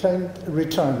 2000s came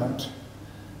retirement.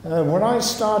 When I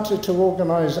started to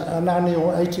organise an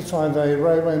annual 85A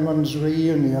Railwaymen's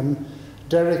reunion,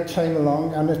 Derek came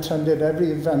along and attended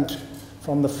every event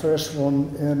from the first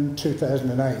one in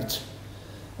 2008.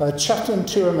 Chatting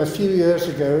to him a few years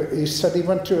ago, he said he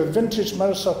went to a vintage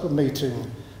motorcycle meeting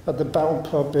at the Bell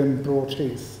Pub in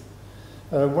Broadheath.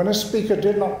 When a speaker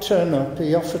did not turn up,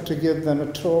 he offered to give them a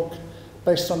talk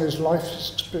based on his life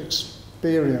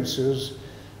experiences,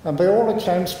 and by all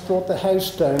accounts brought the house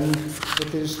down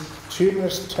with his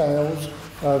humorous tales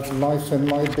of life in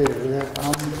Liberia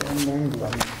and in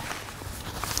England.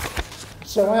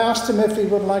 So I asked him if he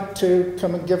would like to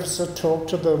come and give us a talk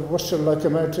to the Worcester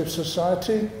Locomotive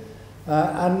Society,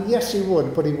 and yes he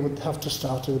would, but he would have to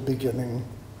start at the beginning.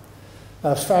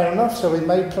 Fair enough, so we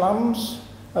made plans,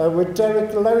 with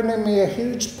Derek loaning me a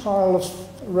huge pile of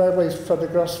railway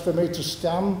photographs for me to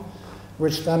scan,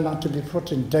 which then had to be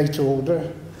put in date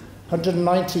order.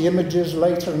 190 images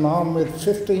later, and armed with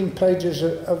 15 pages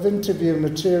of interview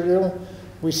material,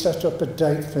 we set up a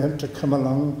date for him to come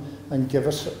along and give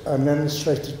us an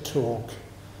illustrated talk.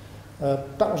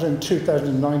 That was in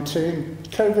 2019.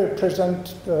 COVID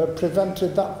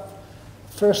prevented that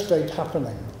first date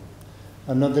happening.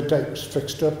 Another date was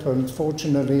fixed up,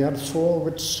 unfortunately he had 4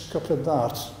 which scuppered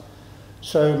that.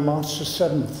 So March the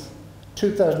 7th,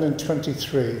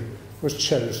 2023 was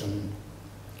chosen.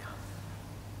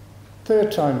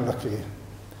 Third time lucky,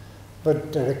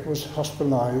 but Derek was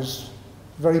hospitalised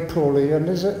very poorly, and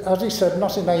as he said,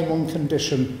 not in A1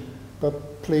 condition,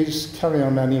 but please carry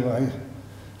on anyway.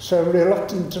 So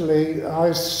reluctantly,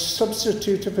 I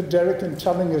substituted for Derek in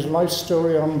telling his life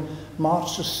story on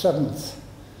March the 7th.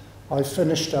 I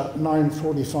finished at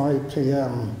 9:45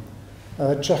 p.m.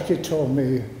 Jackie told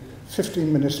me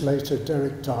 15 minutes later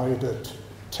Derek died at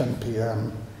 10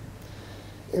 p.m.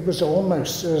 It was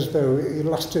almost as though he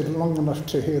lasted long enough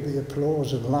to hear the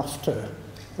applause and laughter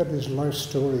that his life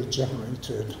story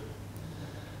generated.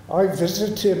 I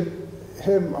visited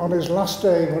him on his last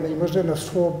day when he was in a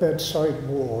 4-bedside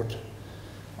ward.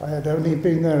 I had only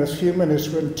been there a few minutes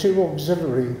when 2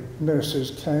 auxiliary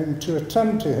nurses came to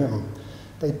attend to him.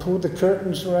 They pulled the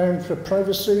curtains around for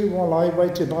privacy while I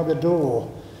waited by the door.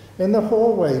 In the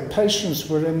hallway, patients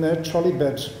were in their trolley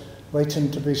beds waiting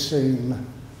to be seen.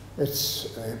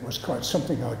 It was quite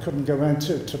something. I couldn't go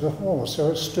into the hall,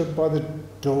 so I stood by the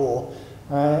door.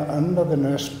 Another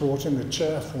nurse brought in a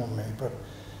chair for me, but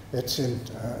it's in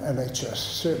NHS,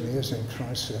 certainly is in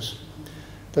crisis.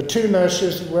 The 2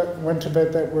 nurses went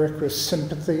about their work with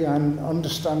sympathy and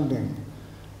understanding,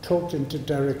 talking to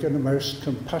Derek in the most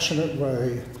compassionate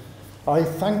way. I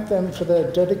thanked them for their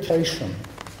dedication,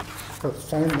 but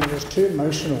found it was too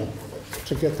emotional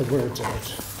to get the words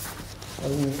out.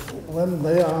 When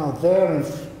they are there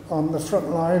on the front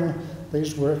line,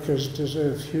 these workers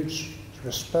deserve huge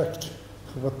respect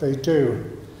for what they do.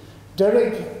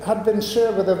 Derek had been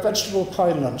served with a vegetable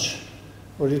pie lunch,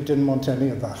 but he didn't want any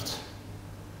of that.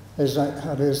 He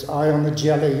had his eye on the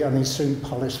jelly and he soon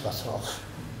polished that off.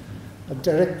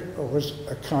 Derek was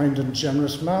a kind and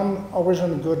generous man, always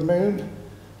in a good mood,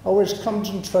 always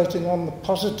concentrating on the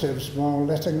positives while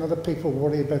letting other people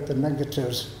worry about the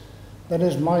negatives. Then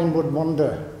his mind would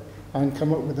wander and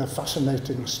come up with a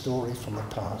fascinating story from the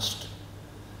past.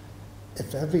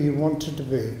 If ever you wanted to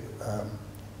be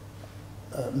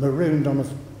marooned on a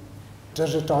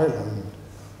desert island,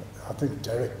 I think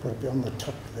Derek will be on the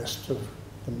top list of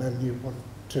the men you want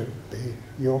to be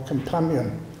your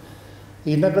companion.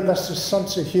 He never lost his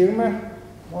sense of humour.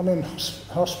 While in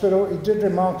hospital, he did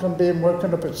remark on being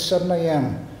woken up at 7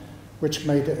 a.m, which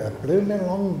made it a blooming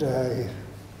long day.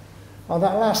 On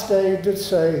that last day, he did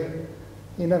say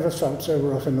he never felt so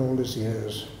rough in all his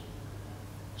years.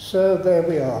 So there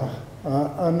we are.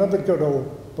 Another good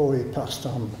old boy passed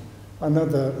on.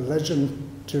 Another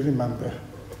legend to remember.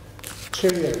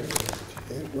 Cheerio.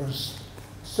 It was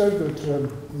so good to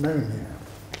have known you.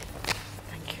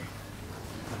 Thank you.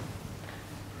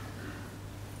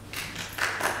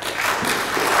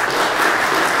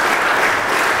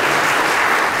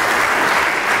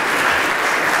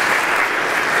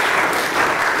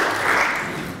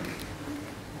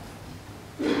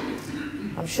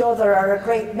 I'm sure there are a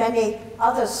great many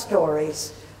other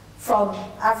stories from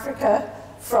Africa,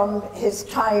 from his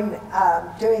time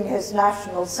doing his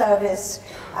national service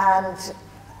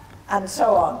and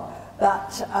so on.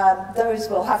 But those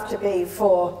will have to be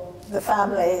on the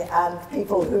family and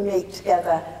people who meet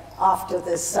together after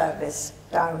this service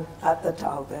down at the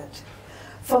Talbot.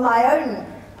 From my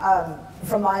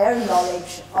own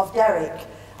knowledge of Derek,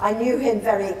 I knew him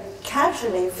very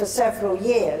casually for several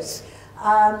years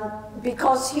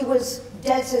because he was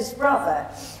Des's brother,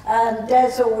 and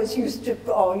Des always used to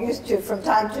from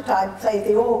time to time play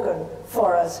the organ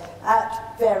for us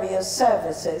at various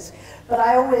services. But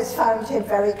I always found him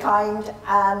very kind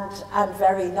and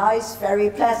very nice,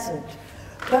 very pleasant.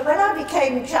 But when I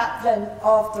became chaplain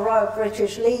of the Royal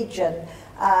British Legion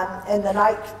in the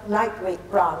Night Week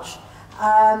branch,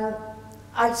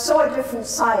 I saw a different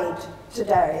side to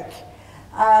Derek.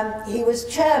 He was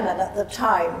chairman at the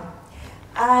time,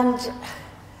 and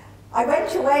I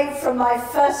went away from my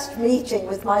first meeting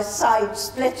with my side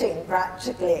splitting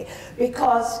practically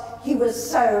because he was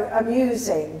so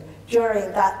amusing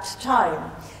during that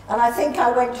time. And I think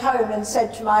I went home and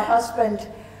said to my husband,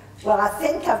 well, I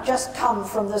think I've just come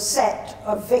from the set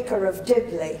of Vicar of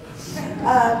Dibley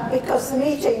because the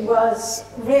meeting was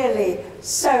really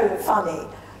so funny.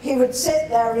 He would sit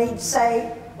there and he'd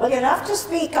say, well, you'll have to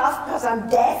speak up because I'm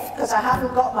deaf, because I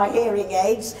haven't got my hearing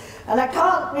aids, and I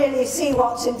can't really see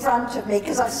what's in front of me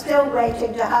because I'm still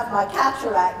waiting to have my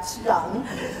cataracts done.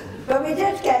 But we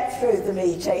did get through the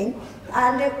meeting,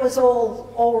 and it was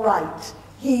all right.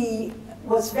 He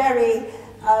was very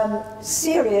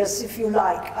serious, if you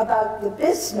like, about the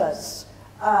business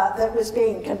that was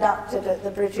being conducted at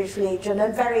the British Legion,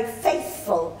 and very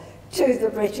faithful to the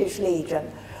British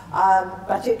Legion.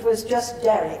 But it was just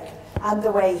Derek and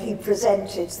the way he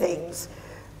presented things.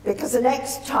 Because the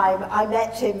next time I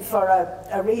met him for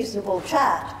a reasonable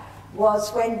chat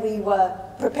was when we were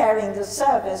preparing the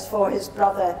service for his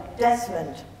brother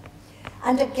Desmond.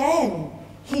 And again,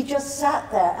 he just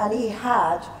sat there and he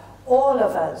had all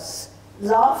of us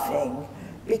laughing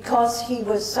because he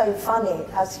was so funny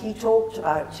as he talked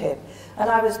about him. And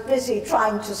I was busy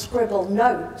trying to scribble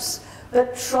notes,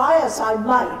 but try as I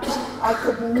might, I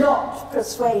could not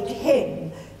persuade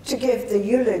him to give the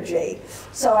eulogy,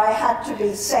 so I had to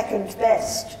be second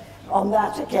best on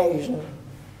that occasion.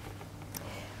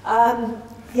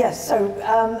 Yes, so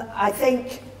I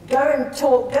think go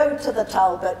to the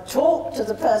Talbot, talk to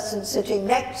the person sitting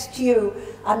next to you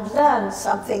and learn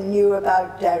something new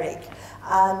about Derek,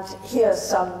 and hear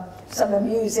some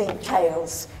amusing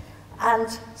tales and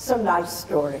some nice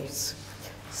stories.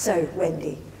 So,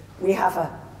 Wendy, we have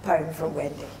a poem from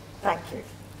Wendy. Thank you.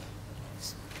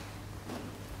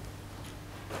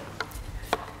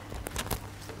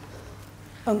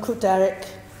 Uncle Derek.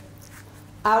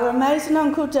 Our amazing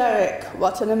Uncle Derek,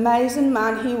 what an amazing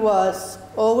man he was,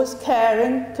 always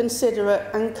caring, considerate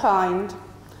and kind.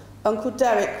 Uncle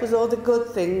Derek was all the good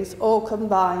things, all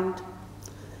combined.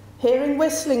 Hearing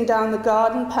whistling down the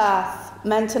garden path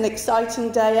meant an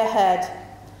exciting day ahead.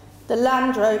 The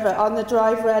Land Rover on the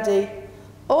drive ready.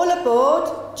 All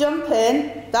aboard, jump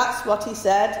in, that's what he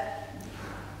said.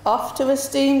 Off to a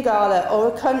steam gala or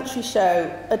a country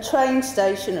show, a train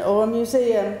station or a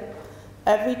museum.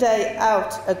 Every day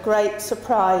out a great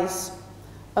surprise.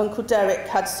 Uncle Derek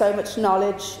had so much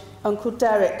knowledge. Uncle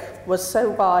Derek was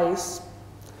so wise.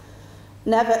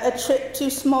 Never a trip too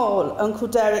small, Uncle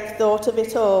Derek thought of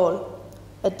it all.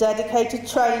 A dedicated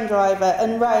train driver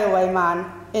and railway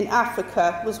man, in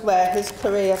Africa was where his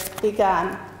career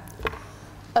began.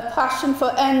 A passion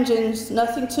for engines,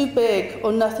 nothing too big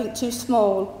or nothing too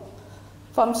small.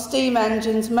 From steam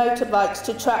engines, motorbikes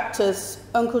to tractors,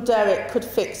 Uncle Derek could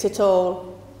fix it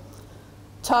all.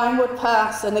 Time would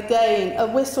pass and again a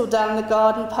whistle down the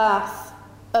garden path.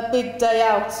 A big day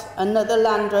out, another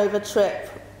Land Rover trip.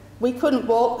 We couldn't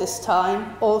walk this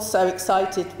time, all so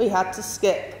excited we had to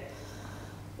skip.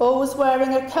 Always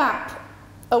wearing a cap,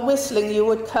 a whistling you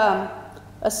would come,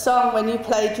 a song when you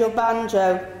played your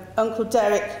banjo. Uncle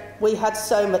Derek, we had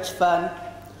so much fun.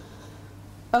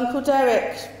 Uncle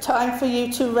Derek, time for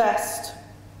you to rest.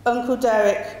 Uncle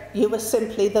Derek, you were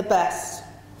simply the best.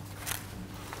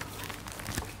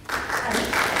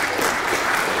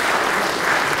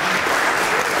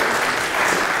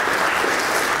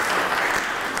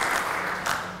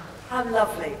 How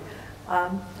lovely.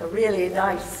 A really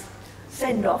nice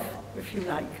send-off, if you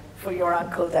like, for your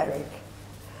Uncle Derek.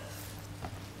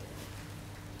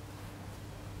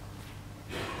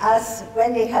 As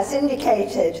Wendy has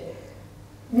indicated,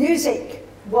 music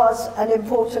was an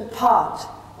important part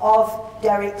of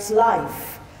Derek's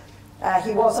life.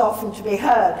 He was often to be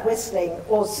heard whistling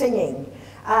or singing,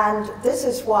 and this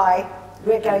is why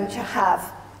we're going to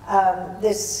have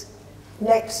this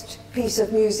next piece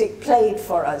of music played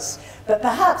for us. But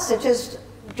perhaps it is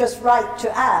just right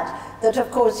to add that,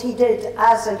 of course, he did,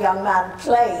 as a young man,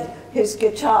 play his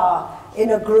guitar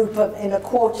in a group, in a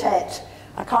quartet.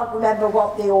 I can't remember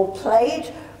what they all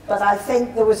played, but I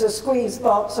think there was a squeeze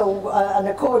box or an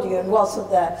accordion, wasn't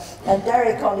there? And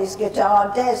Derek on his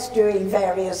guitar, Des doing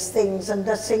various things, and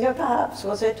the singer perhaps,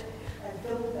 was it?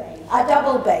 A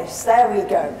double bass, there we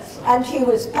go. And he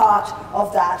was part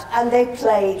of that, and they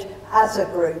played as a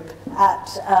group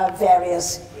at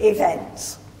various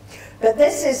events. But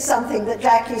this is something that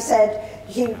Jackie said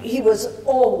he was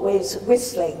always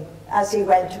whistling as he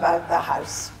went about the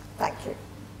house. Thank you.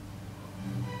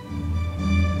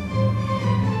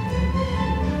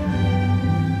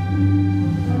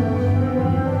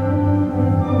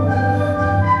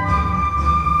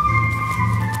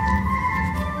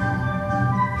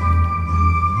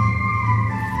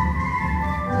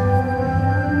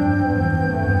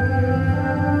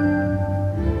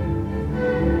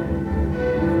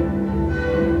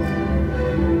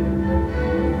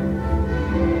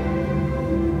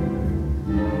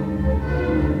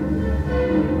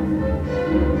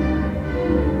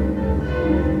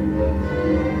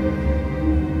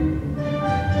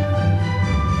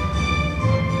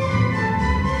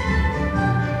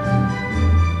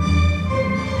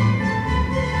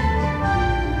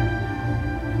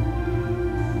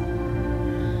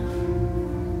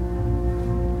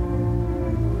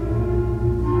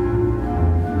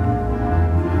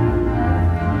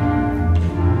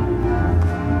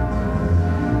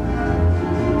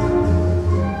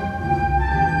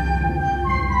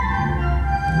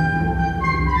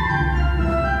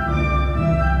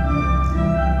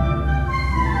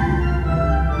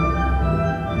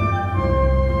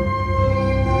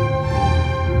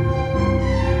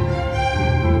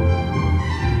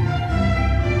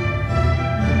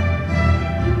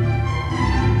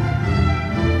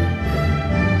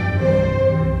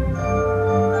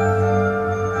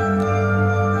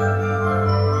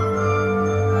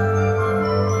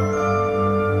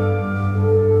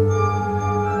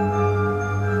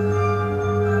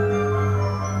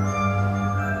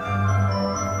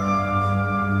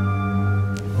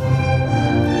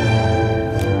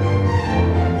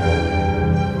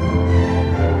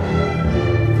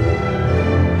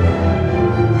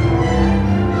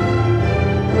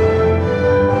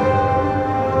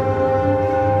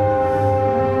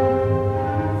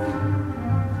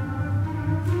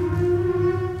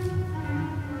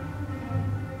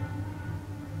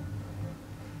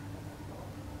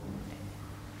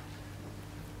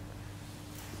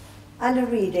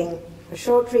 And a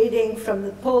short reading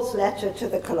from Paul's letter to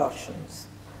the Colossians.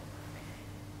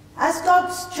 As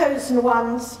God's chosen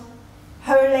ones,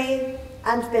 holy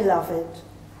and beloved,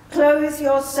 clothe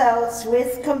yourselves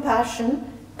with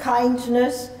compassion,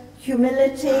 kindness,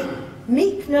 humility,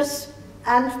 meekness,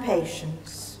 and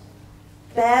patience.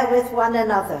 Bear with one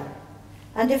another,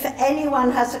 and if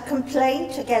anyone has a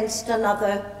complaint against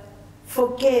another,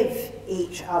 forgive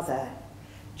each other.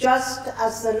 Just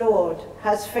as the Lord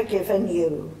has forgiven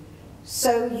you,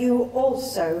 so you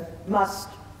also must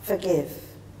forgive.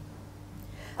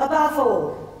 Above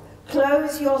all,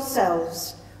 clothe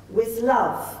yourselves with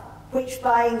love, which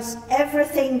binds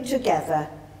everything together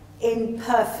in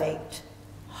perfect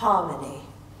harmony.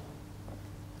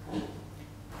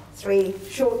 3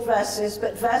 short verses,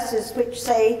 but verses which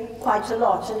say quite a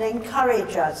lot and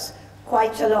encourage us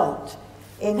quite a lot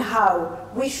in how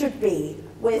we should be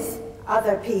with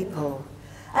other people.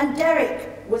 And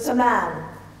Derek was a man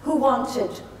who wanted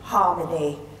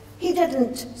harmony. He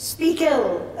didn't speak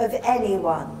ill of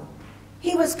anyone.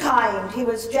 He was kind, he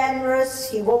was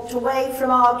generous, he walked away from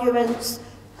arguments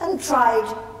and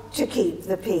tried to keep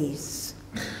the peace.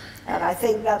 And I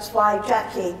think that's why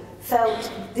Jackie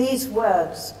felt these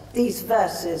words, these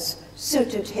verses,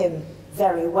 suited him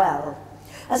very well.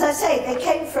 As I say, they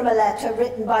came from a letter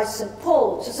written by St.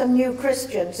 Paul to some new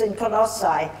Christians in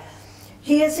Colossae.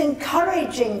 He is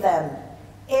encouraging them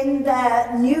in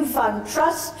their newfound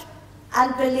trust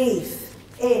and belief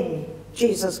in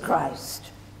Jesus Christ.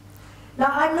 Now,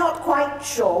 I'm not quite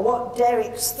sure what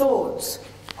Derek's thoughts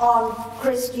on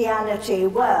Christianity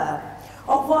were,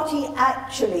 of what he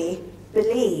actually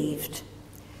believed,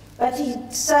 but he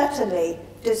certainly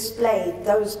displayed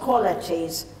those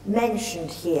qualities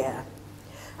mentioned here.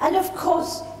 And of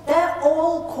course, they're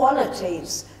all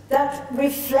qualities that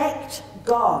reflect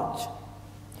God.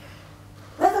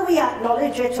 Whether we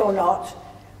acknowledge it or not,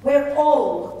 we're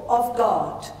all of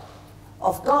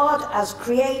God as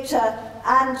creator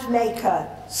and maker,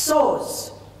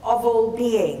 source of all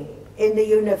being in the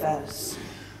universe,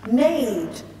 made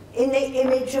in the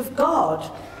image of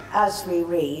God, as we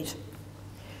read.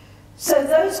 So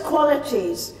those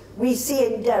qualities we see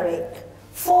in Derek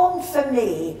formed for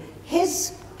me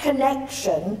his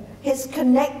connection, his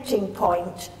connecting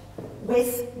point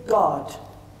with God.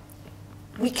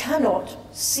 We cannot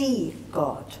see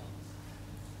God.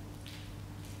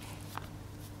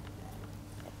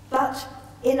 But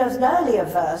in an earlier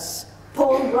verse,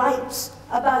 Paul writes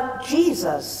about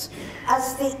Jesus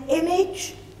as the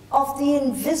image of the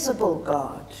invisible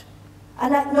God.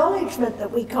 An acknowledgement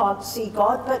that we can't see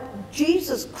God, but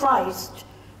Jesus Christ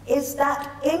is that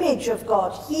image of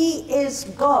God. He is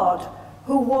God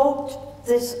who walked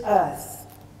this earth.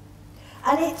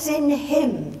 And it's in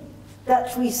him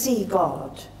that we see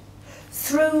God.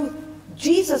 Through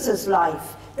Jesus'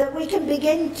 life, that we can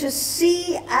begin to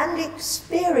see and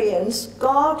experience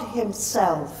God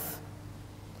himself.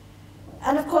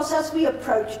 And of course, as we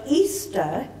approach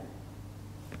Easter,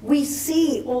 we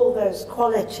see all those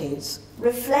qualities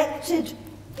reflected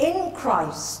in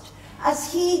Christ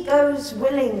as he goes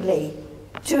willingly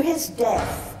to his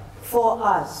death for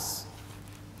us.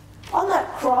 On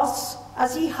that cross,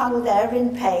 as he hung there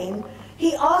in pain,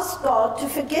 he asked God to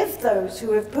forgive those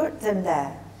who have put them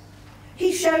there.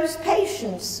 He shows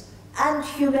patience and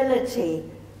humility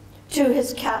to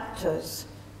his captors.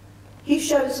 He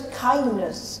shows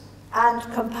kindness and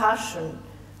compassion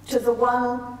to the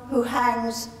one who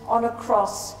hangs on a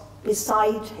cross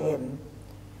beside him.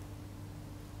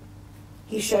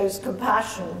 He shows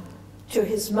compassion to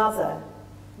his mother,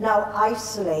 now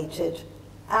isolated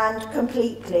and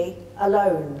completely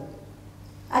alone.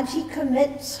 And he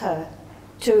commits her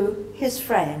to his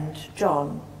friend,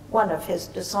 John, one of his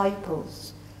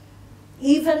disciples.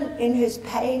 Even in his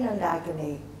pain and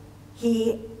agony,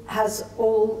 he has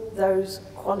all those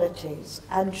qualities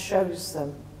and shows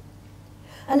them.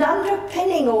 And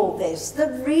underpinning all this,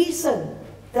 the reason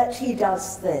that he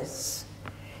does this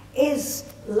is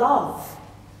love.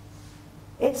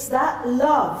 It's that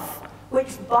love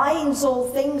which binds all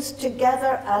things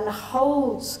together and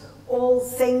holds all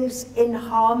things in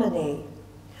harmony.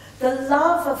 The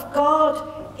love of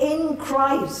God in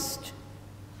Christ,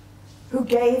 who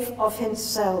gave of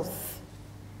himself.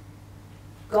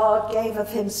 God gave of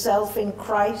himself in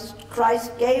Christ.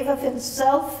 Christ gave of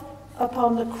himself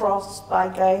upon the cross by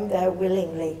going there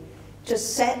willingly to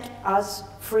set us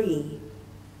free.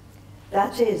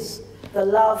 That is the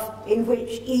love in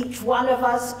which each one of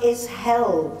us is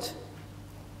held.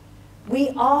 We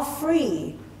are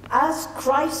free. As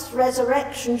Christ's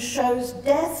resurrection shows,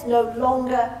 death no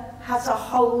longer has a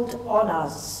hold on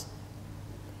us.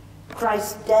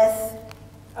 Christ's death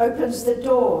opens the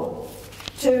door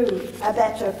to a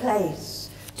better place,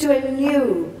 to a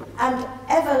new and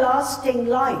everlasting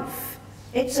life.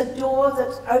 It's a door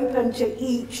that's open to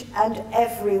each and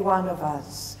every one of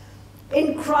us.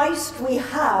 In Christ we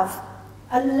have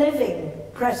a living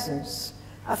presence,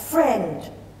 a friend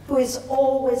who is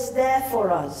always there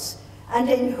for us and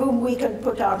in whom we can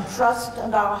put our trust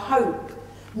and our hope,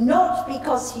 not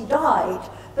because he died,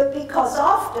 but because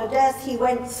after death he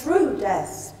went through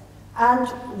death and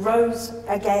rose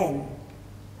again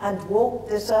and walked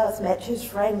this earth, met his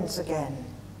friends again.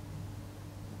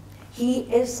 He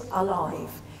is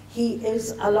alive. He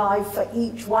is alive for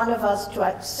each one of us to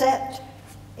accept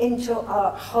into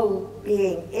our whole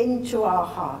being, into our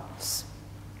hearts.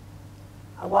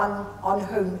 One on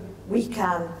whom we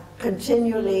can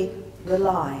continually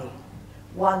rely,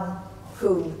 one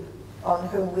whom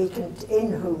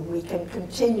in whom we can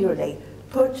continually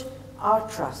put our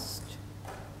trust,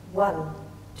 one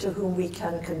to whom we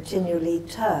can continually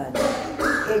turn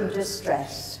in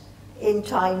distress, in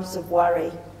times of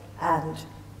worry and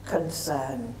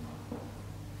concern.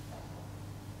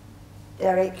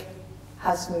 Derek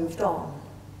has moved on.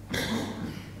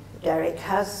 Derek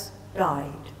has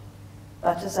died.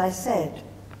 But as I said,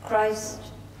 Christ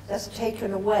has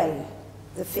taken away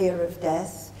the fear of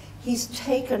death. He's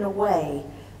taken away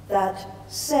that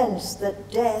sense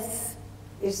that death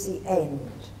is the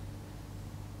end.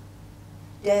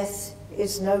 Death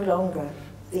is no longer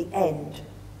the end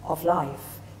of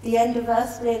life. The end of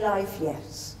earthly life,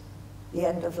 yes. The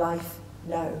end of life,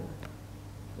 no.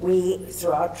 We,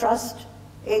 through our trust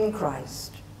in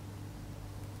Christ,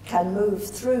 can move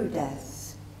through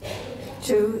death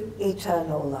to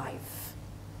eternal life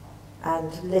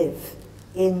and live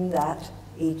in that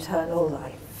eternal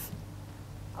life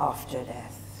after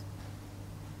death.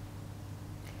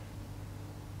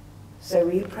 So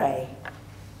we pray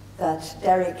that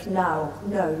Derek now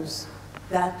knows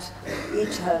that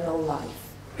eternal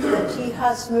life, that he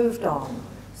has moved on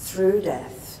through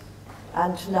death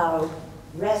and now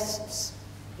rests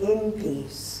in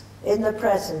peace in the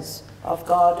presence of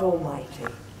God Almighty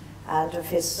and of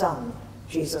his Son,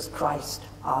 Jesus Christ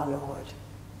our Lord.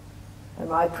 And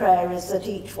my prayer is that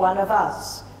each one of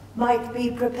us might be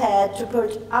prepared to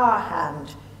put our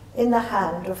hand in the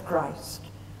hand of Christ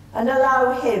and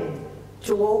allow him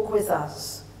to walk with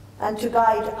us and to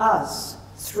guide us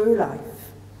through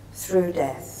life, through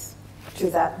death, to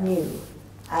that new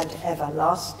and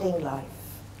everlasting life,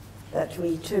 that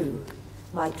we too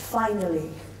might finally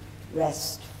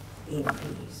rest in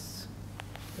peace.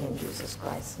 In Jesus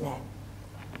Christ's name,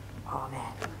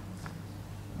 amen.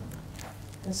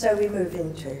 And so we move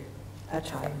into a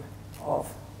time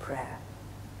of prayer.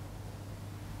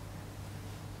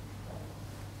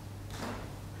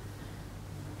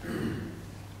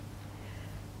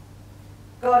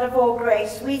 God of all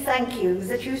grace, we thank you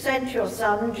that you sent your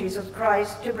Son, Jesus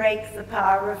Christ, to break the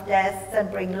power of death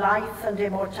and bring life and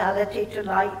immortality to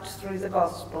light through the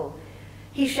gospel.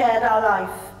 He shared our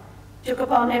life, took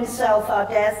upon himself our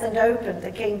death, and opened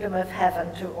the kingdom of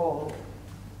heaven to all.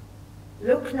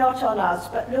 Look not on us,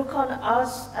 but look on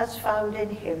us as found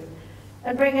in him,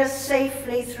 and bring us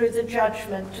safely through the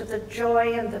judgment to the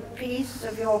joy and the peace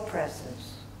of your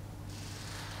presence.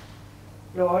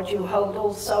 Lord, you hold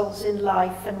all souls in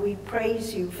life, and we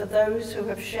praise you for those who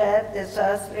have shared this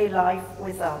earthly life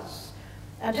with us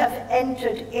and have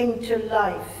entered into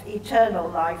life, eternal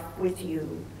life with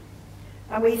you.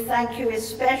 And we thank you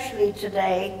especially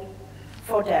today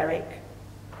for Derek,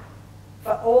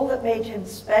 for all that made him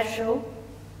special,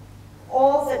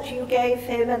 all that you gave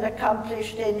him and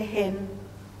accomplished in him,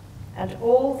 and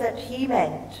all that he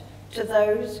meant to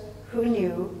those who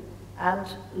knew and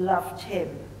loved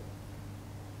him.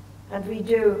 And we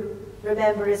do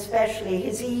remember especially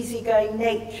his easygoing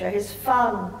nature, his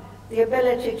fun, the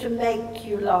ability to make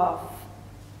you laugh,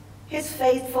 his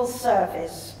faithful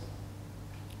service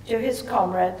to his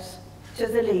comrades, to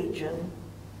the Legion,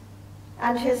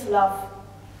 and his love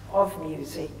of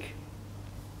music.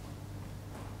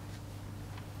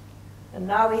 And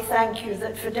now we thank you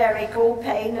that for Derek all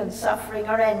pain and suffering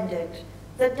are ended,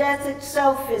 that death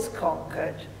itself is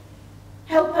conquered.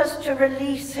 Help us to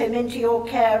release him into your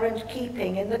care and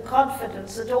keeping in the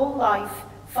confidence that all life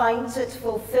finds its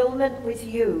fulfillment with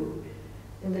you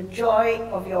in the joy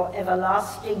of your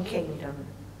everlasting kingdom.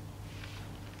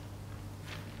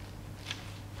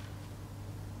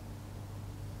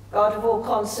 God of all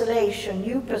consolation,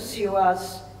 you pursue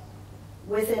us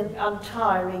with an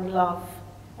untiring love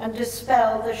and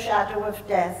dispel the shadow of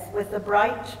death with the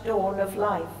bright dawn of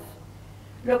life.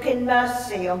 Look in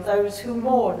mercy on those who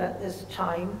mourn at this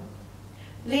time.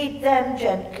 Lead them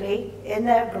gently in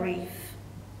their grief.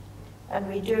 And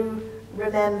we do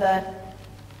remember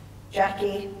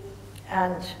Jackie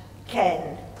and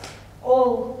Ken,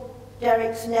 all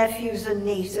Derek's nephews and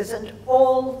nieces, and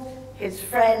all his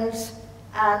friends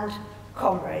and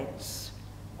comrades,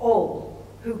 all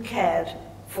who cared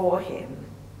for him.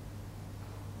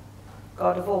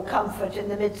 God of all comfort in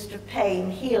the midst of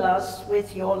pain, heal us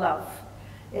with your love.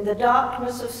 In the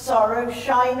darkness of sorrow,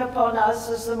 shine upon us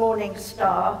as the morning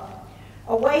star.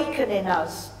 Awaken in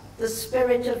us the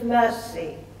spirit of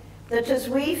mercy, that as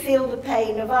we feel the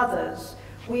pain of others,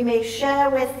 we may share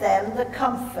with them the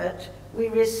comfort we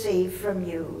receive from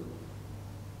you.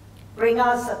 Bring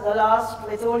us at the last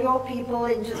with all your people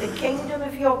into the kingdom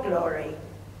of your glory,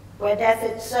 where death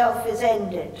itself is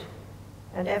ended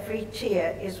and every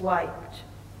tear is wiped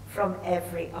from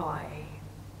every eye.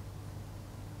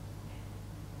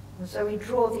 And so we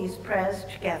draw these prayers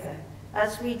together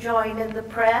as we join in the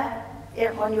prayer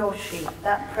on your sheet,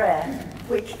 that prayer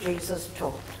which Jesus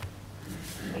taught.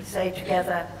 We say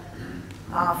together,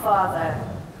 Our Father,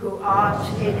 who art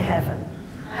in heaven,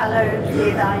 hallowed be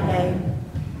thy name.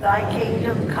 Thy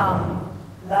kingdom come,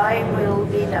 thy will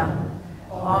be done,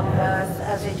 on earth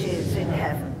as it is in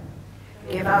heaven.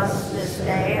 Give us this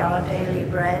day our daily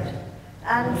bread,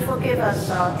 and forgive us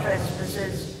our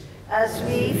trespasses, as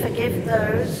we forgive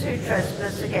those who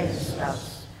trespass against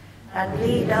us. And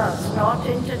lead us not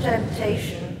into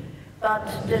temptation, but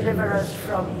deliver us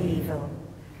from evil.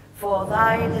 For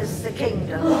thine is the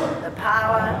kingdom, the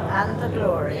power, and the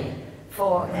glory,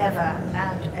 forever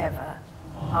and ever.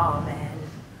 Amen.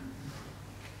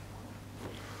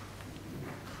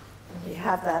 We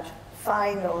have that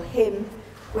final hymn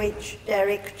which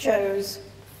Derek chose,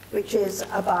 which is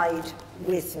Abide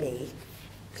With Me.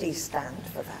 Please stand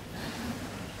for that.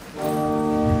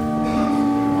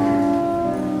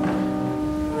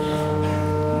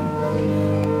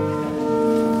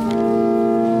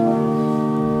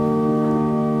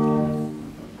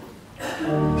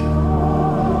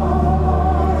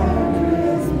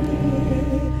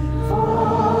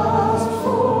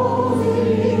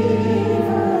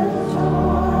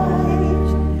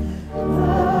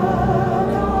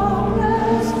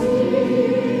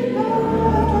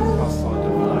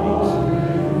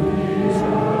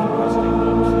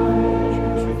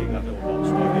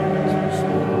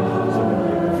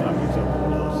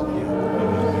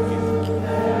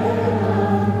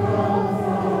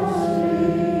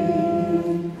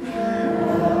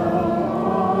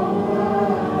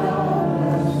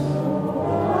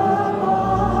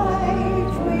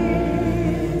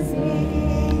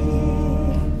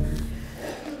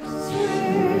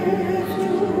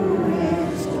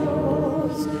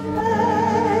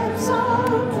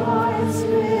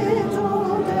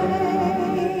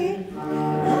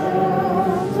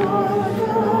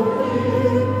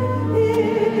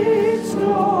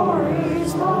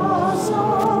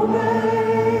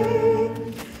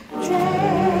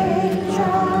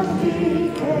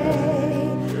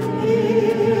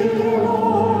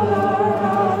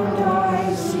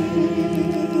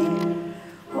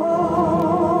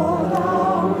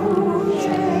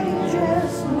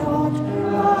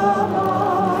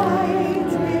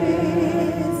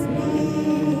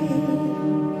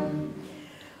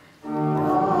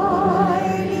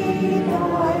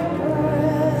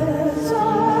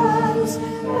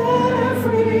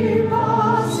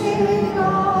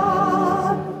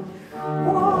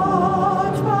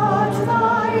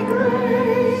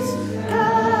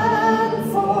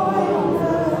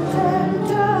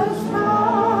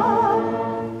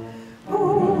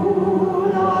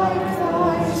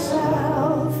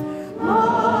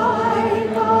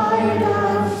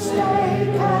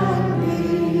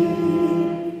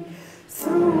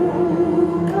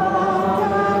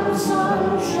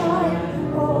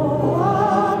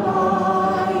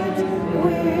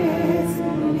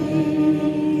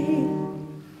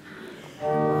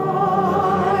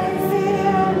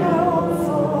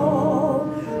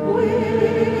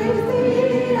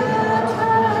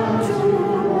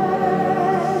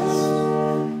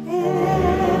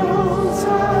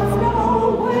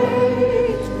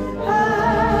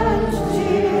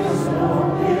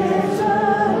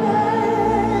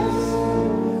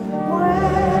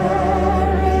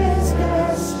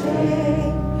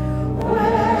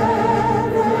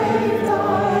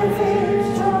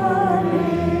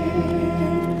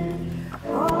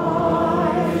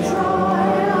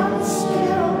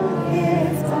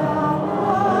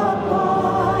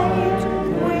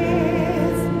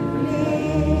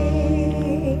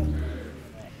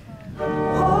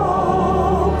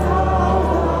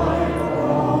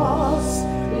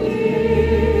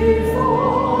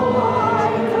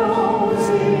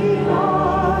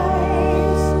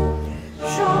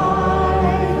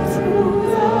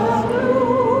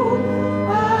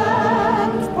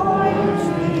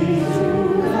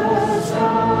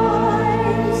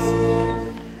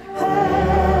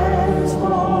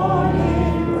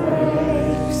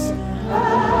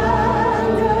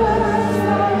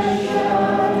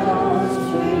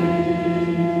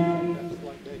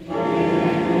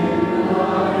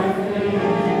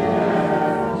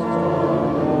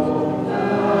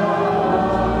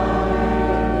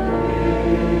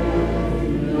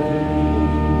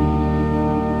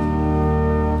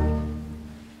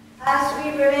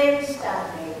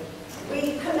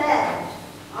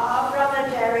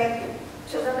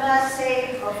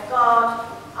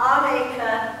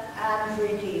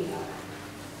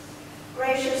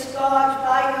 Gracious God,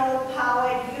 by your power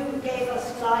you gave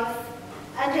us life,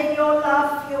 and in your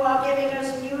love you are giving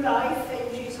us new life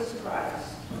in Jesus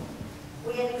Christ.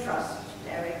 We entrust,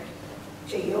 Derek,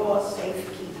 to your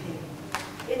safekeeping.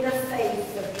 In the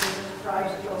faith of Jesus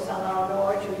Christ, your Son, our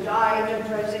Lord, who died and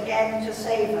rose again to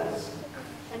save us,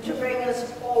 and to bring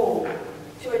us all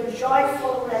to a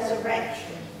joyful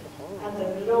resurrection and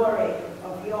the glory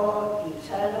of your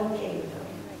eternal kingdom.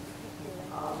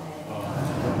 Amen.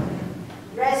 Amen.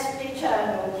 Rest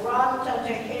eternal grant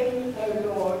unto him,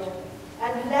 O Lord,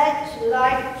 and let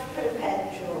light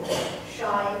perpetual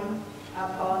shine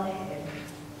upon him.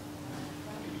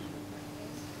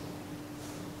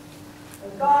 O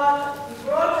God, who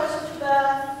brought us to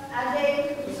birth and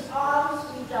in whose arms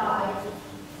we died,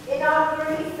 in our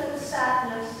grief and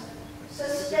sadness,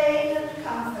 sustain and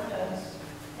comfort us,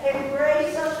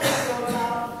 embrace us with your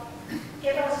love,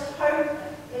 give us hope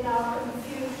in our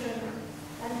confusion,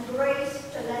 and grace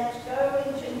to let go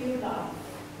into new life.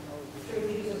 Through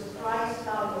Jesus Christ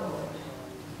our Lord.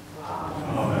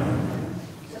 Amen. Amen.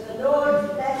 So the Lord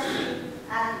bless you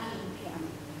and keep you.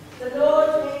 The Lord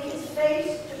make his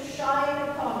face to shine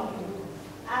upon you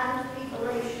and be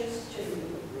gracious to you.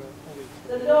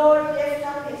 The Lord lift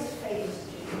up his face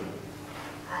to you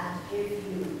and give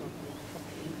you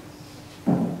peace.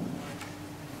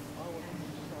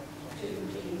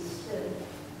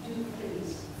 Do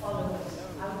please follow us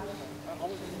out to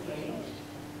the gate.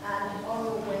 And on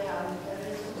the way out, there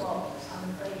is a box. I'm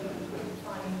afraid we couldn't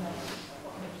find that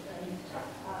on the plate.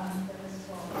 There is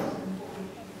a box, and we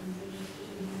wish to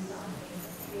do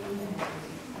something in there.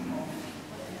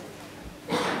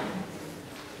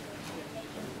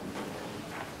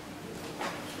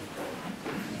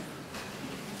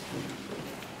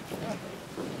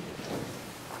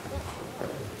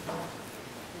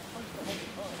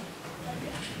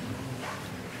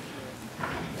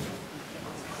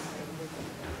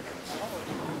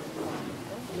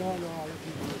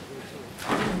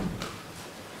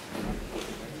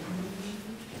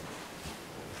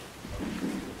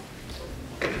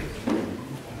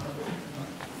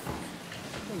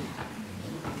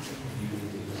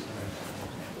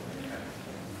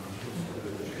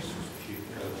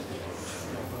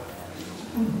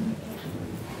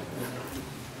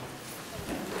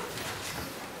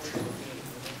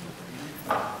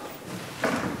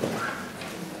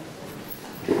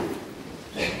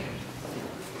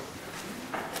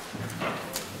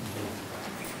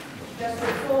 Just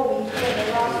before we hear the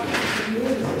last piece of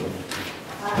music,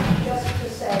 just to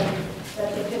say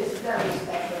that it is very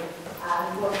special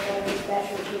and was very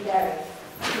special to Derek.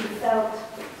 He felt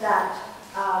that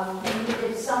he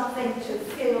needed something to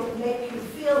make you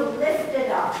feel lifted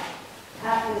up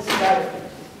at this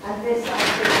moment, and this I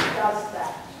think does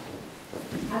that.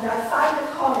 And I find a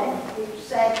comment which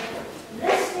said,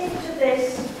 listening to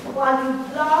this while you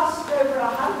blast over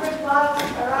 100 miles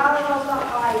per hour on the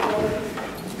highway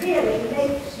really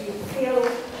makes you feel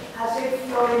as if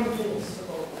you're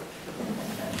invincible.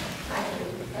 Thank you.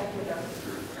 Thank you, Doctor.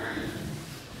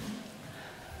 Thank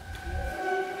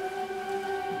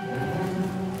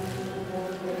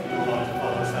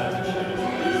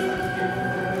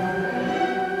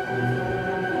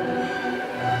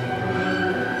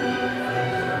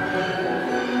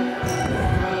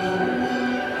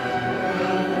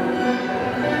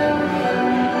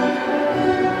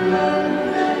you.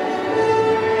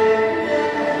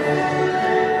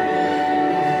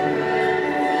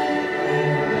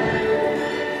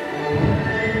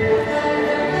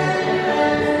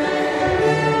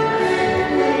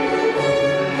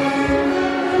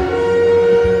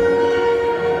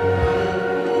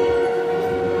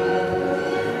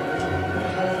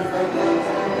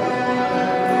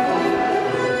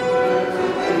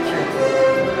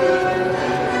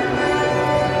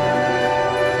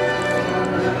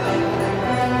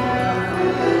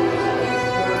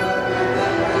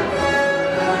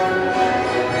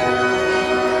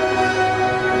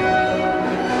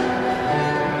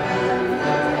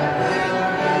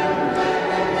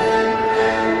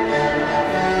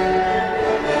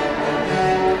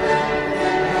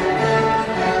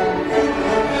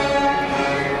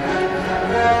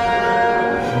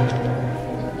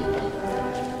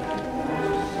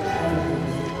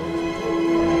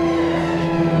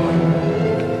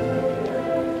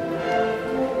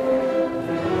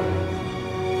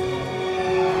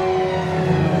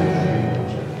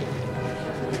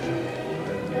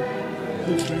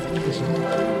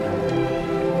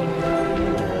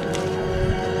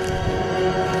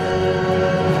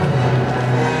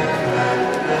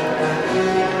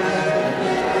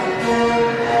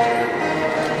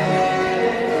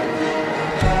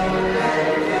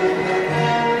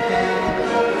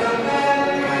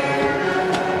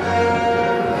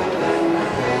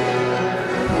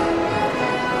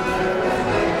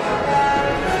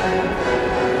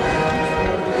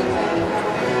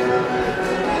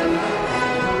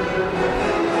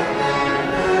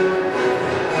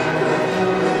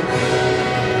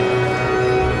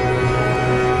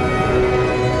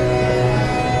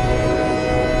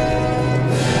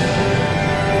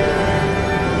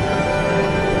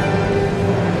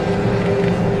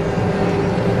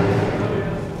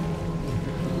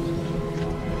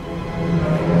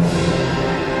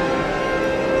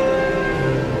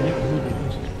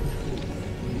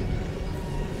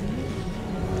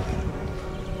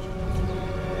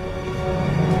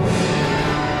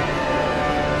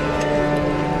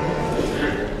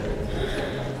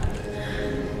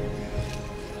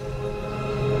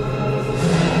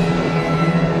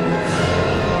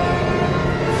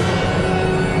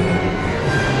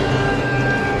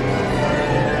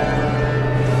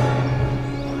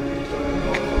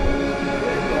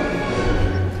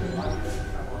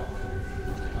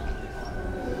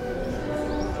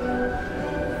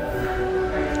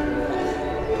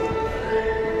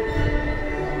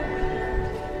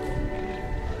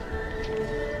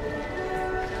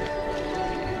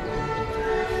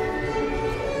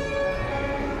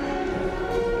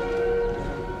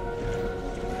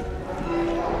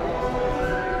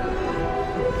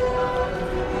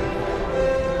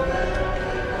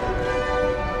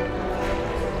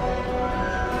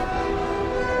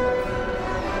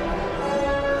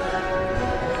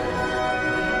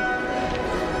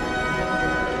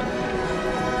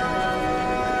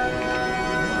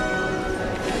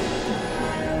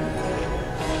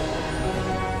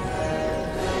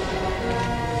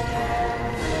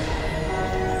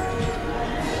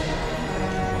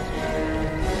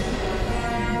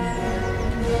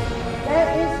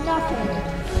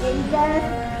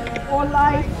 or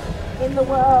life in the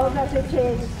world as it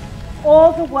is,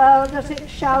 or the world as it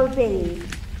shall be.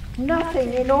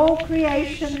 Nothing in all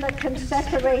creation that can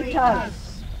separate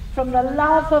us from the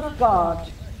love of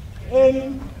God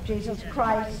in Jesus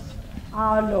Christ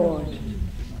our Lord.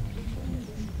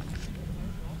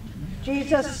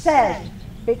 Jesus said,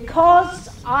 "Because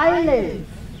I live,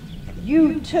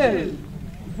 you too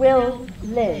will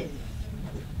live."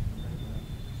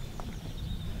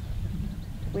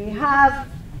 We have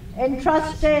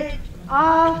entrusted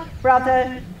our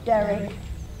brother Derek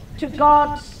to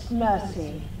God's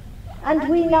mercy, and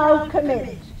we now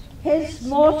commit his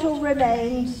mortal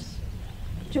remains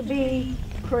to be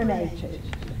cremated.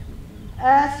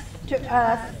 Earth to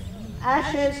earth,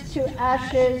 ashes to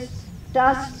ashes,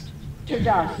 dust to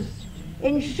dust,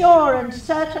 in sure and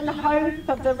certain hope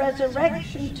of the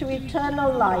resurrection to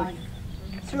eternal life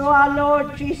through our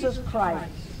Lord Jesus Christ,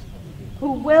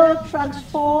 who will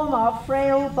transform our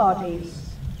frail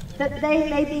bodies, that they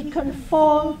may be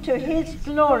conformed to his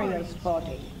glorious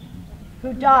body,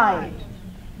 who died,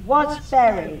 was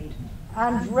buried,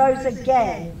 and rose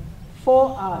again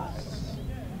for us.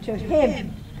 To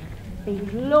him be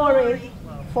glory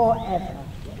forever.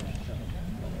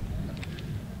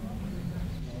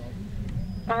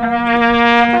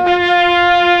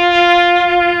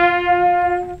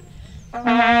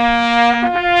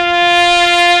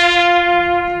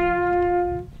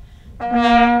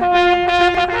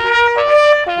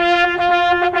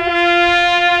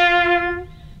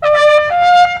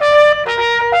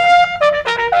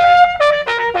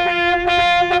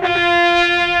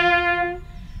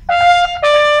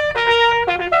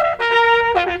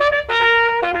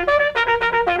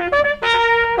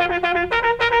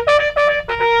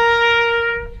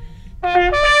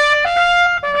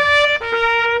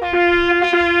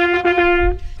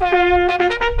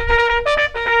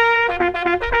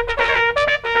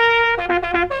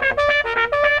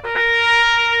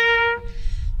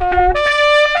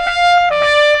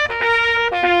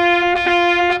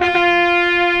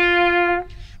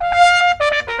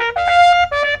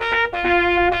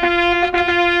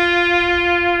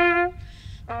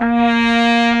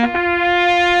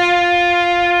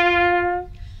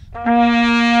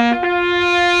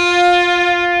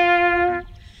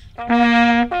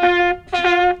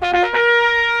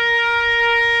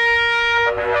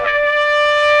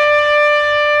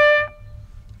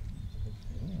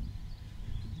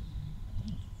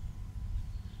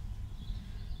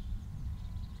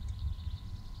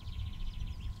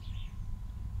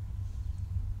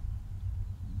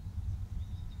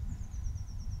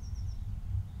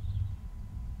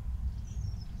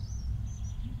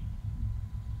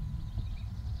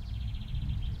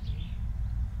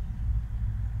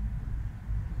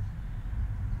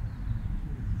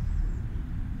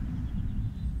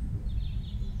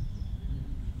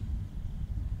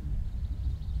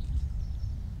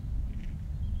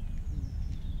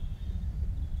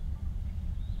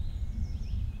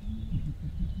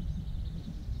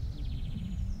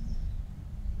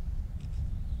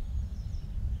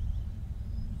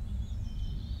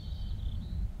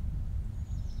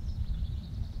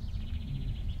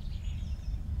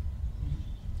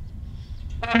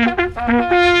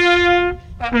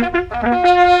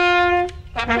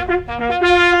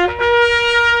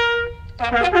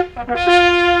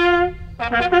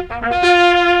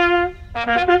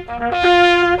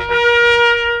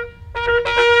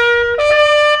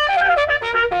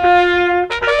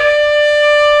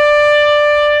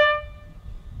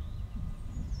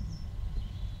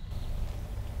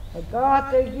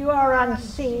 God, though you are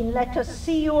unseen, let us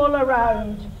see you all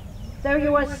around. Though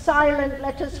you are silent,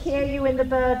 let us hear you in the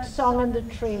bird song and the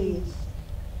trees.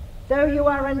 Though you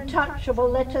are untouchable,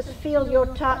 let us feel your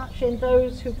touch in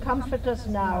those who comfort us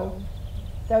now.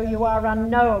 Though you are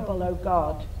unknowable, O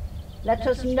God, let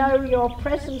us know your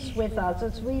presence with us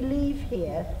as we leave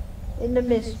here in the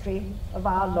mystery of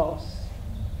our loss.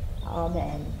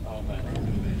 Amen.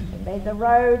 Amen. And may the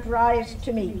road rise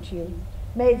to meet you.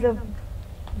 May the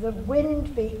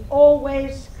wind be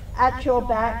always at your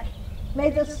back. May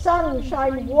the sun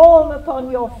shine warm upon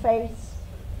your face.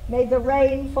 May the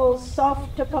rain fall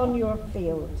soft upon your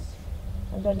fields.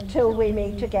 And until we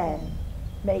meet again,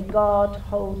 may God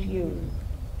hold you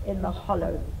in the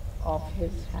hollow of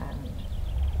his hand.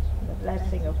 And the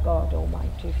blessing of God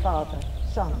Almighty, Father,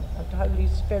 Son, and Holy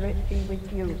Spirit be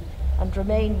with you and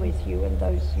remain with you and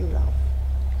those you love,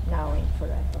 now and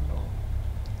forevermore.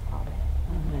 Amen.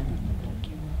 Amen. Thank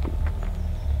you.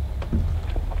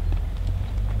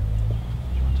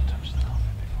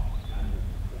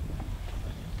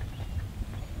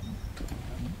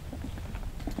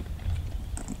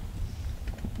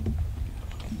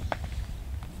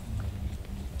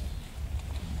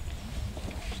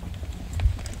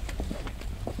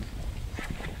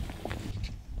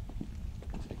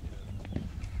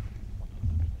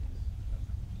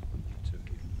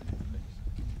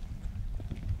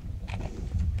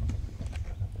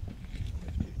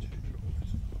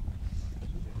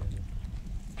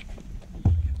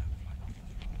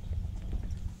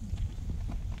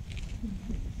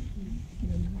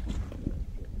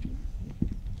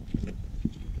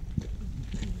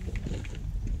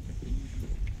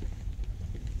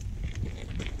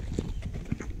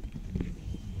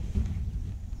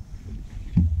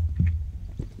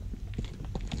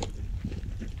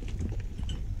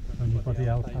 anybody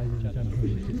else how you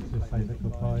generally to say the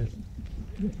goodbyes?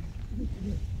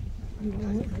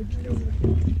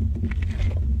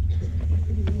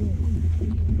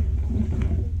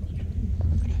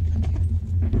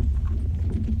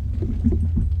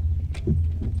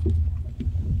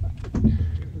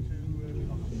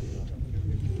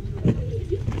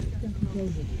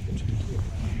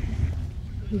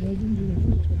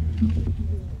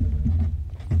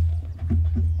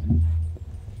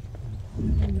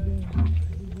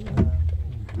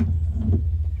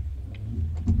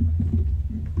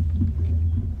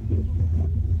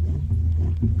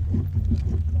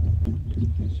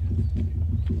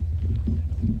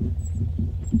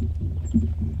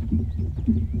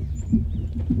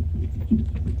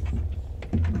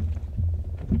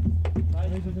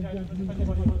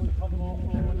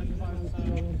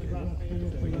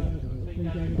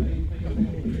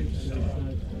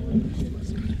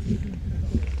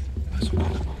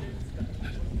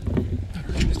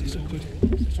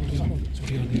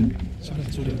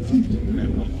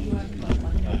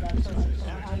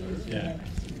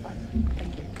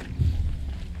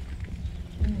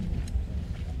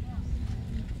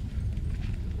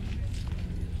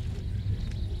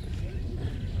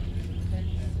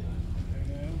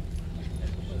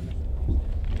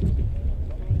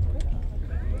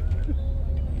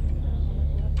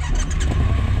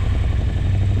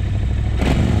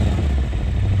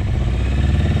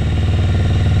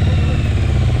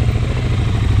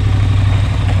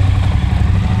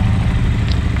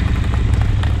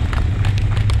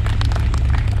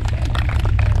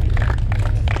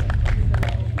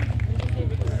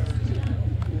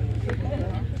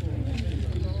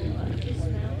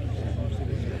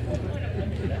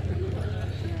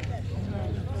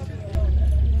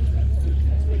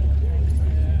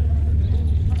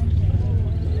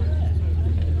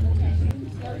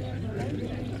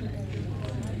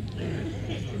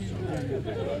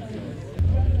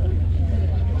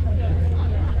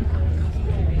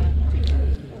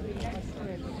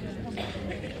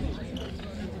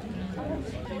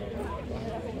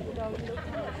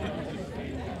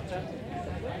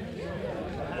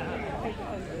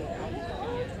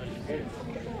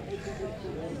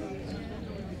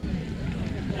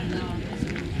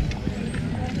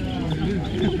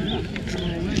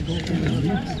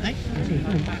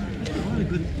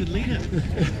 Good leader.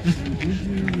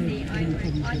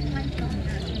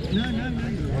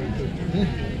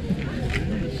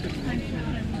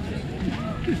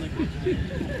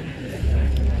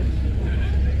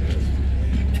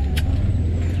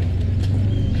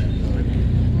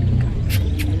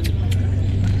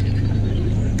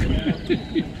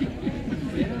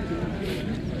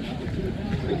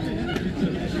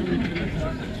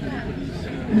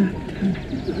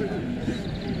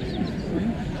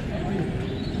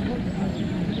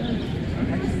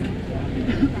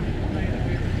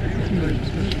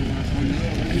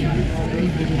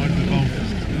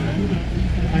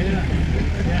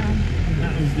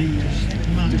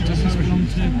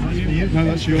 No,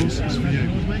 that's yours. It's for you.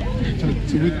 So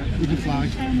with the flag,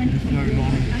 we've noted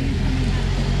on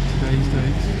today's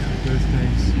dates,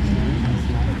 birthdays, and the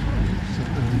flag.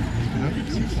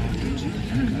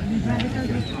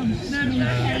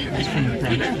 It's from the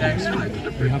branch.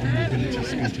 We have a mobility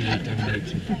scooter we've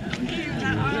donated.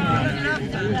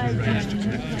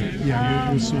 Yeah,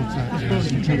 we'll sort out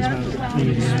some transfer.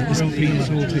 It's been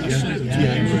sorted, yeah.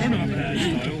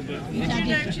 Did you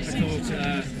notice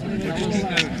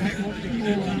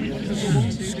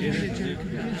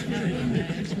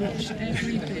watched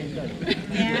everything.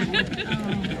 Yeah.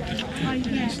 Oh,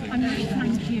 yes. I know.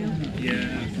 Thank you.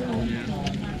 Yeah.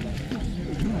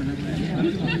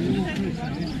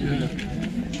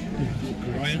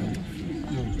 Brian.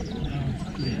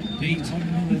 Pete.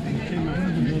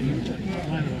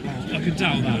 I can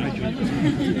tell that.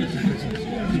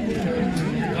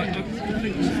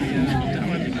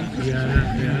 Yeah.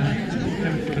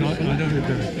 But I don't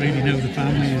really know the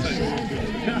families,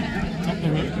 not the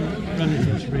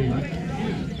relatives really.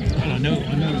 Well, I know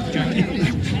Jackie.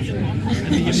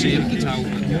 And then you see him at Tower.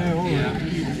 Yeah, all right.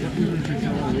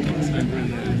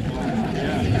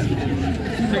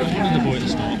 I think one of the boys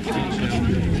stopped.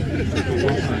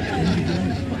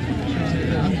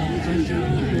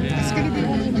 It's going to be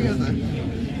one or the other.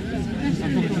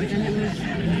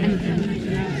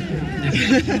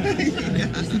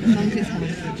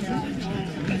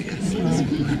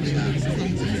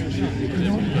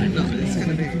 It's going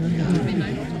to be.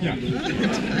 Yeah.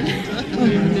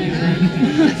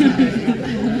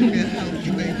 A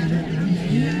healthy baby.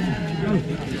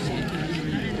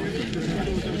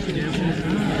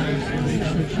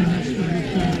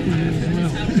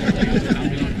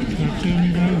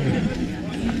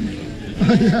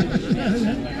 Yeah,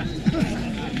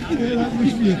 that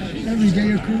must be everyday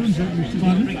occurrence, that must be.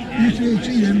 You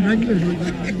see them regularly.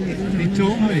 He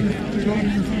taught me.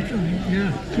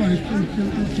 Yeah. So it's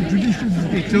a tradition.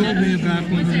 He taught me about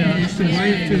when he used to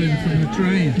wave to him from the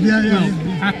train. Yeah, yeah. Well,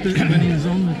 after when he was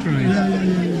on the train. Yeah.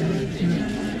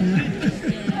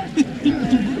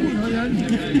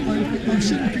 I've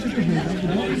seen pictures of it.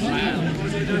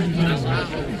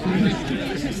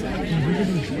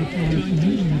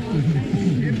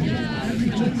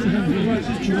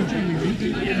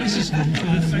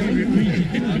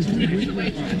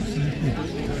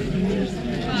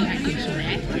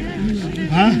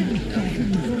 Huh?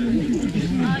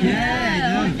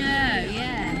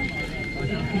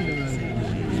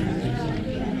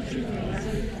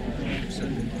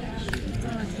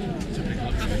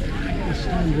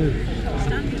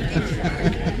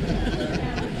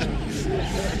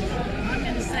 I'm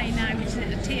going to say now, is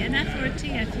it a TNF or a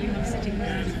TFU I'm sitting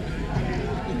there?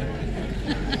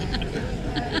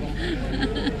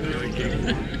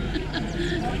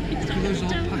 Those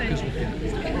alpacas would get.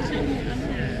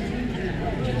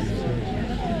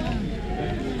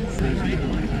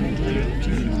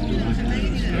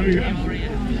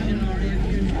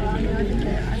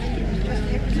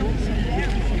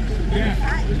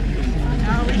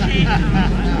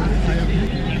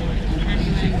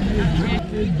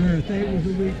 His birthday was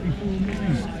the week before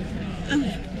mine. Oh,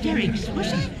 Derek's,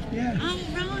 was it? Yeah. Oh,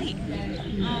 right.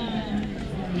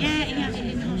 Yeah, he had it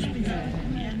in hospital.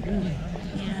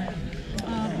 Yeah.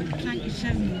 Oh, thank you so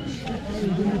much. I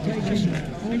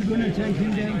was going to take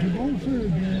him down to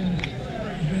Bolford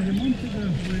about a month ago.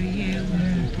 Were you? Yeah.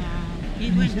 He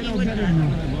went, said, he I'll went get there. him now.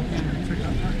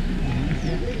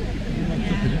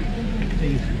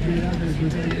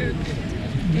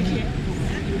 Did you?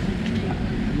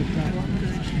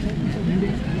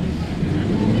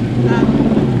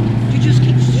 You just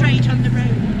keep straight on the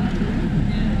road.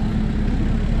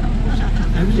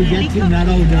 I was getting that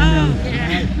old Oh, now.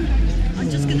 yeah. I'm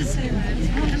just going to say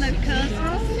hello, cuz.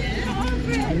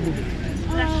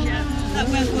 That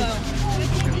went well.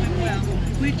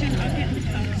 We're doing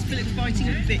because Philip's biting a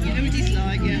bit, you know what he's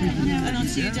like, yeah. And I'll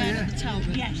see you down at the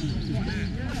Talbot. Yes.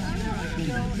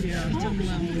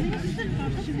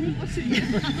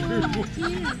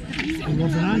 Robin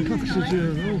Hancock says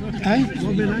you're Eh?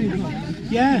 Robin Hancock.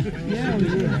 Yeah. Yeah, I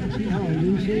was here. Oh,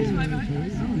 you see him.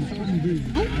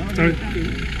 Sorry.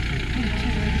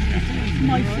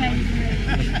 My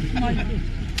favourite.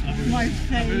 My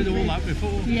favourite. I've heard all that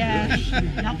before. Yeah,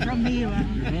 not from me.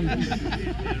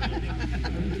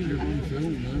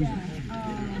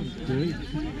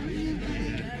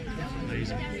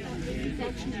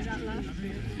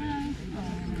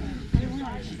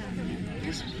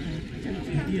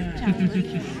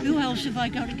 Who else have I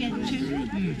got to get to?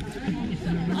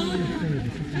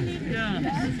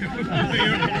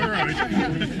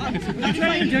 That's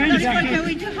why I'm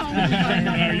going to hold.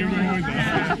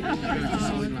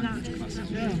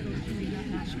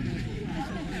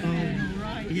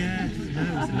 Yeah, no,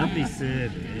 it was a lovely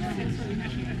service. It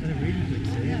was a really good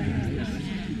service.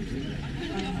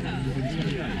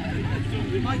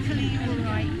 Michael, are you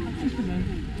alright?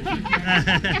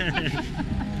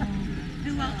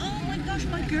 Who else? Oh my gosh,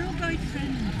 my girl guide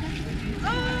friend. Oh,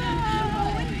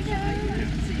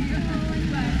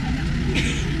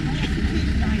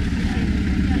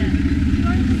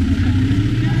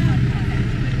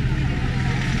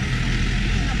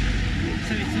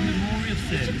 So it's a memorial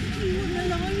service.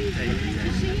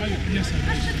 Yes, so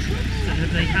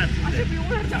have they had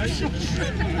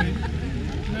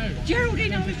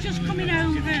Geraldine, I was just coming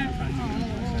over.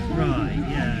 Right,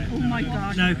 yeah. Oh my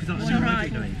God. No, because I don't know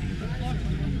anything about it.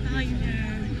 I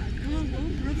know. Oh,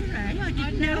 brother, eh? I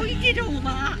didn't know he did all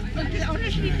that. I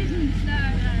honestly didn't. No.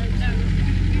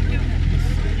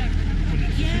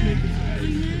 Yeah, I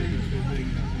know.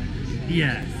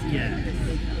 Yes.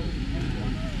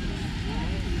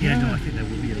 Yeah, no, I think there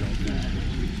will be a lot there.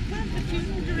 Well, the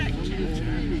funeral director.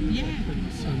 Yeah.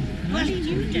 Well, he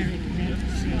knew Derek Grubb.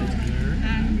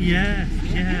 Yeah.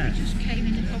 It just came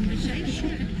in the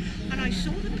conversation. And I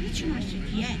saw the picture and I said,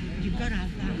 yeah, you've got to have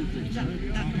that.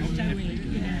 That was so weird,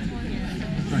 you know.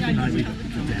 Recognise it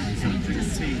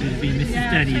would be Mrs.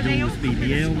 Denny, it'd always be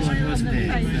the ill one, wasn't it?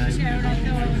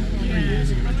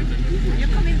 You're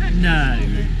coming back? No.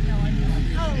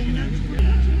 Oh, no.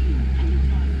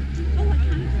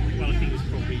 Well, I think it was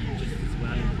probably just as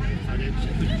well. I don't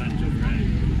couldn't manage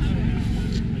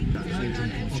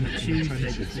on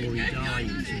Tuesday before he died,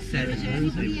 she said they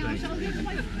were both. She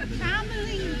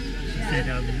said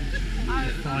they're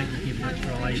finally giving it a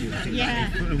try.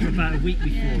 About a week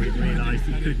before he realised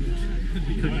he couldn't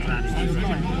manage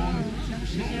it.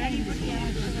 Yeah.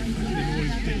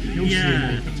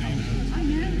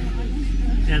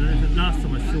 Yeah, the last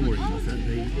time I saw him was at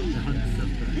the hunt stuff.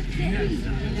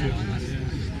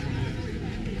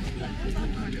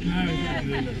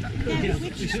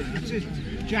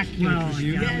 Jack, well,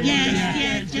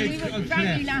 Yes, we were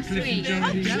Bradley last week.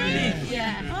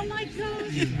 Yeah. Oh my God.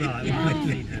 Right,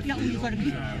 Yeah, well, you've got to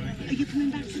keep. Are you coming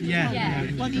back to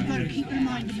the Well, you've got to keep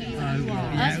reminding me who you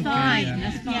are. That's fine.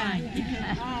 That's fine.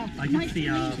 I did see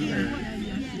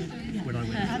when I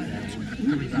went there,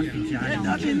 coming back from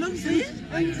January. It looks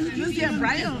it. Looks like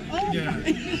Braille. Oh.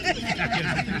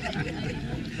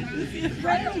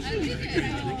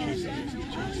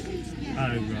 Oh,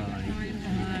 right.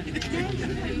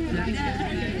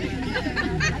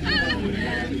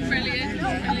 Brilliant.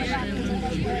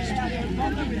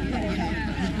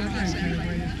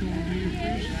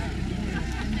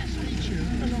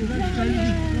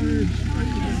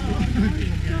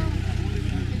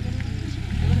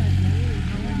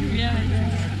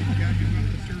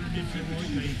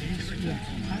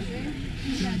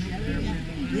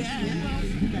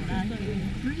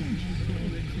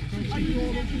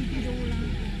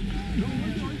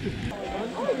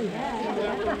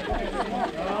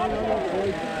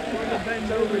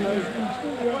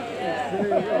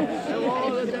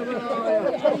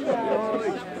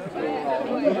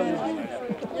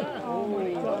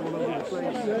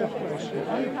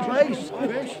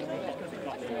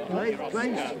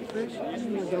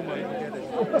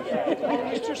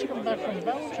 He's just come back from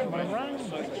Belgium and rang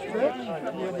the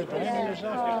other day. He was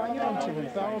hunting in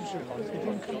Belgium. He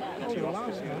didn't come till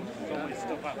last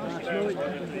night.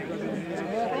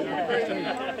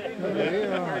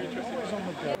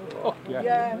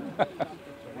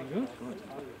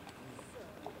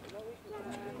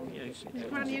 Is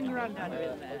Granny and Grandad in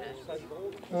there?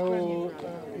 Oh,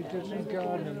 he did some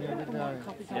gardening the other day.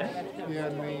 Yeah,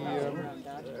 and we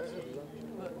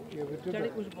did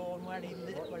Derek was born where he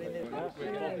lived.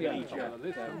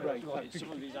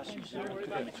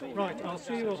 Right, I'll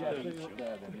see you up there.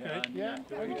 Okay. Yeah.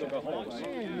 We took a horse.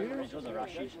 There's other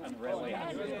ashes and railway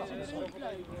ashes.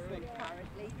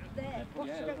 There.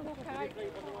 What's the look out?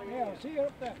 Yeah, I'll see you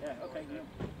up there. Yeah, okay.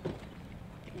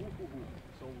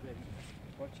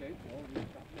 Watch out.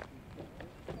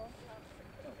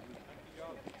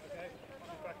 Okay,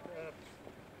 back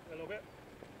a little bit.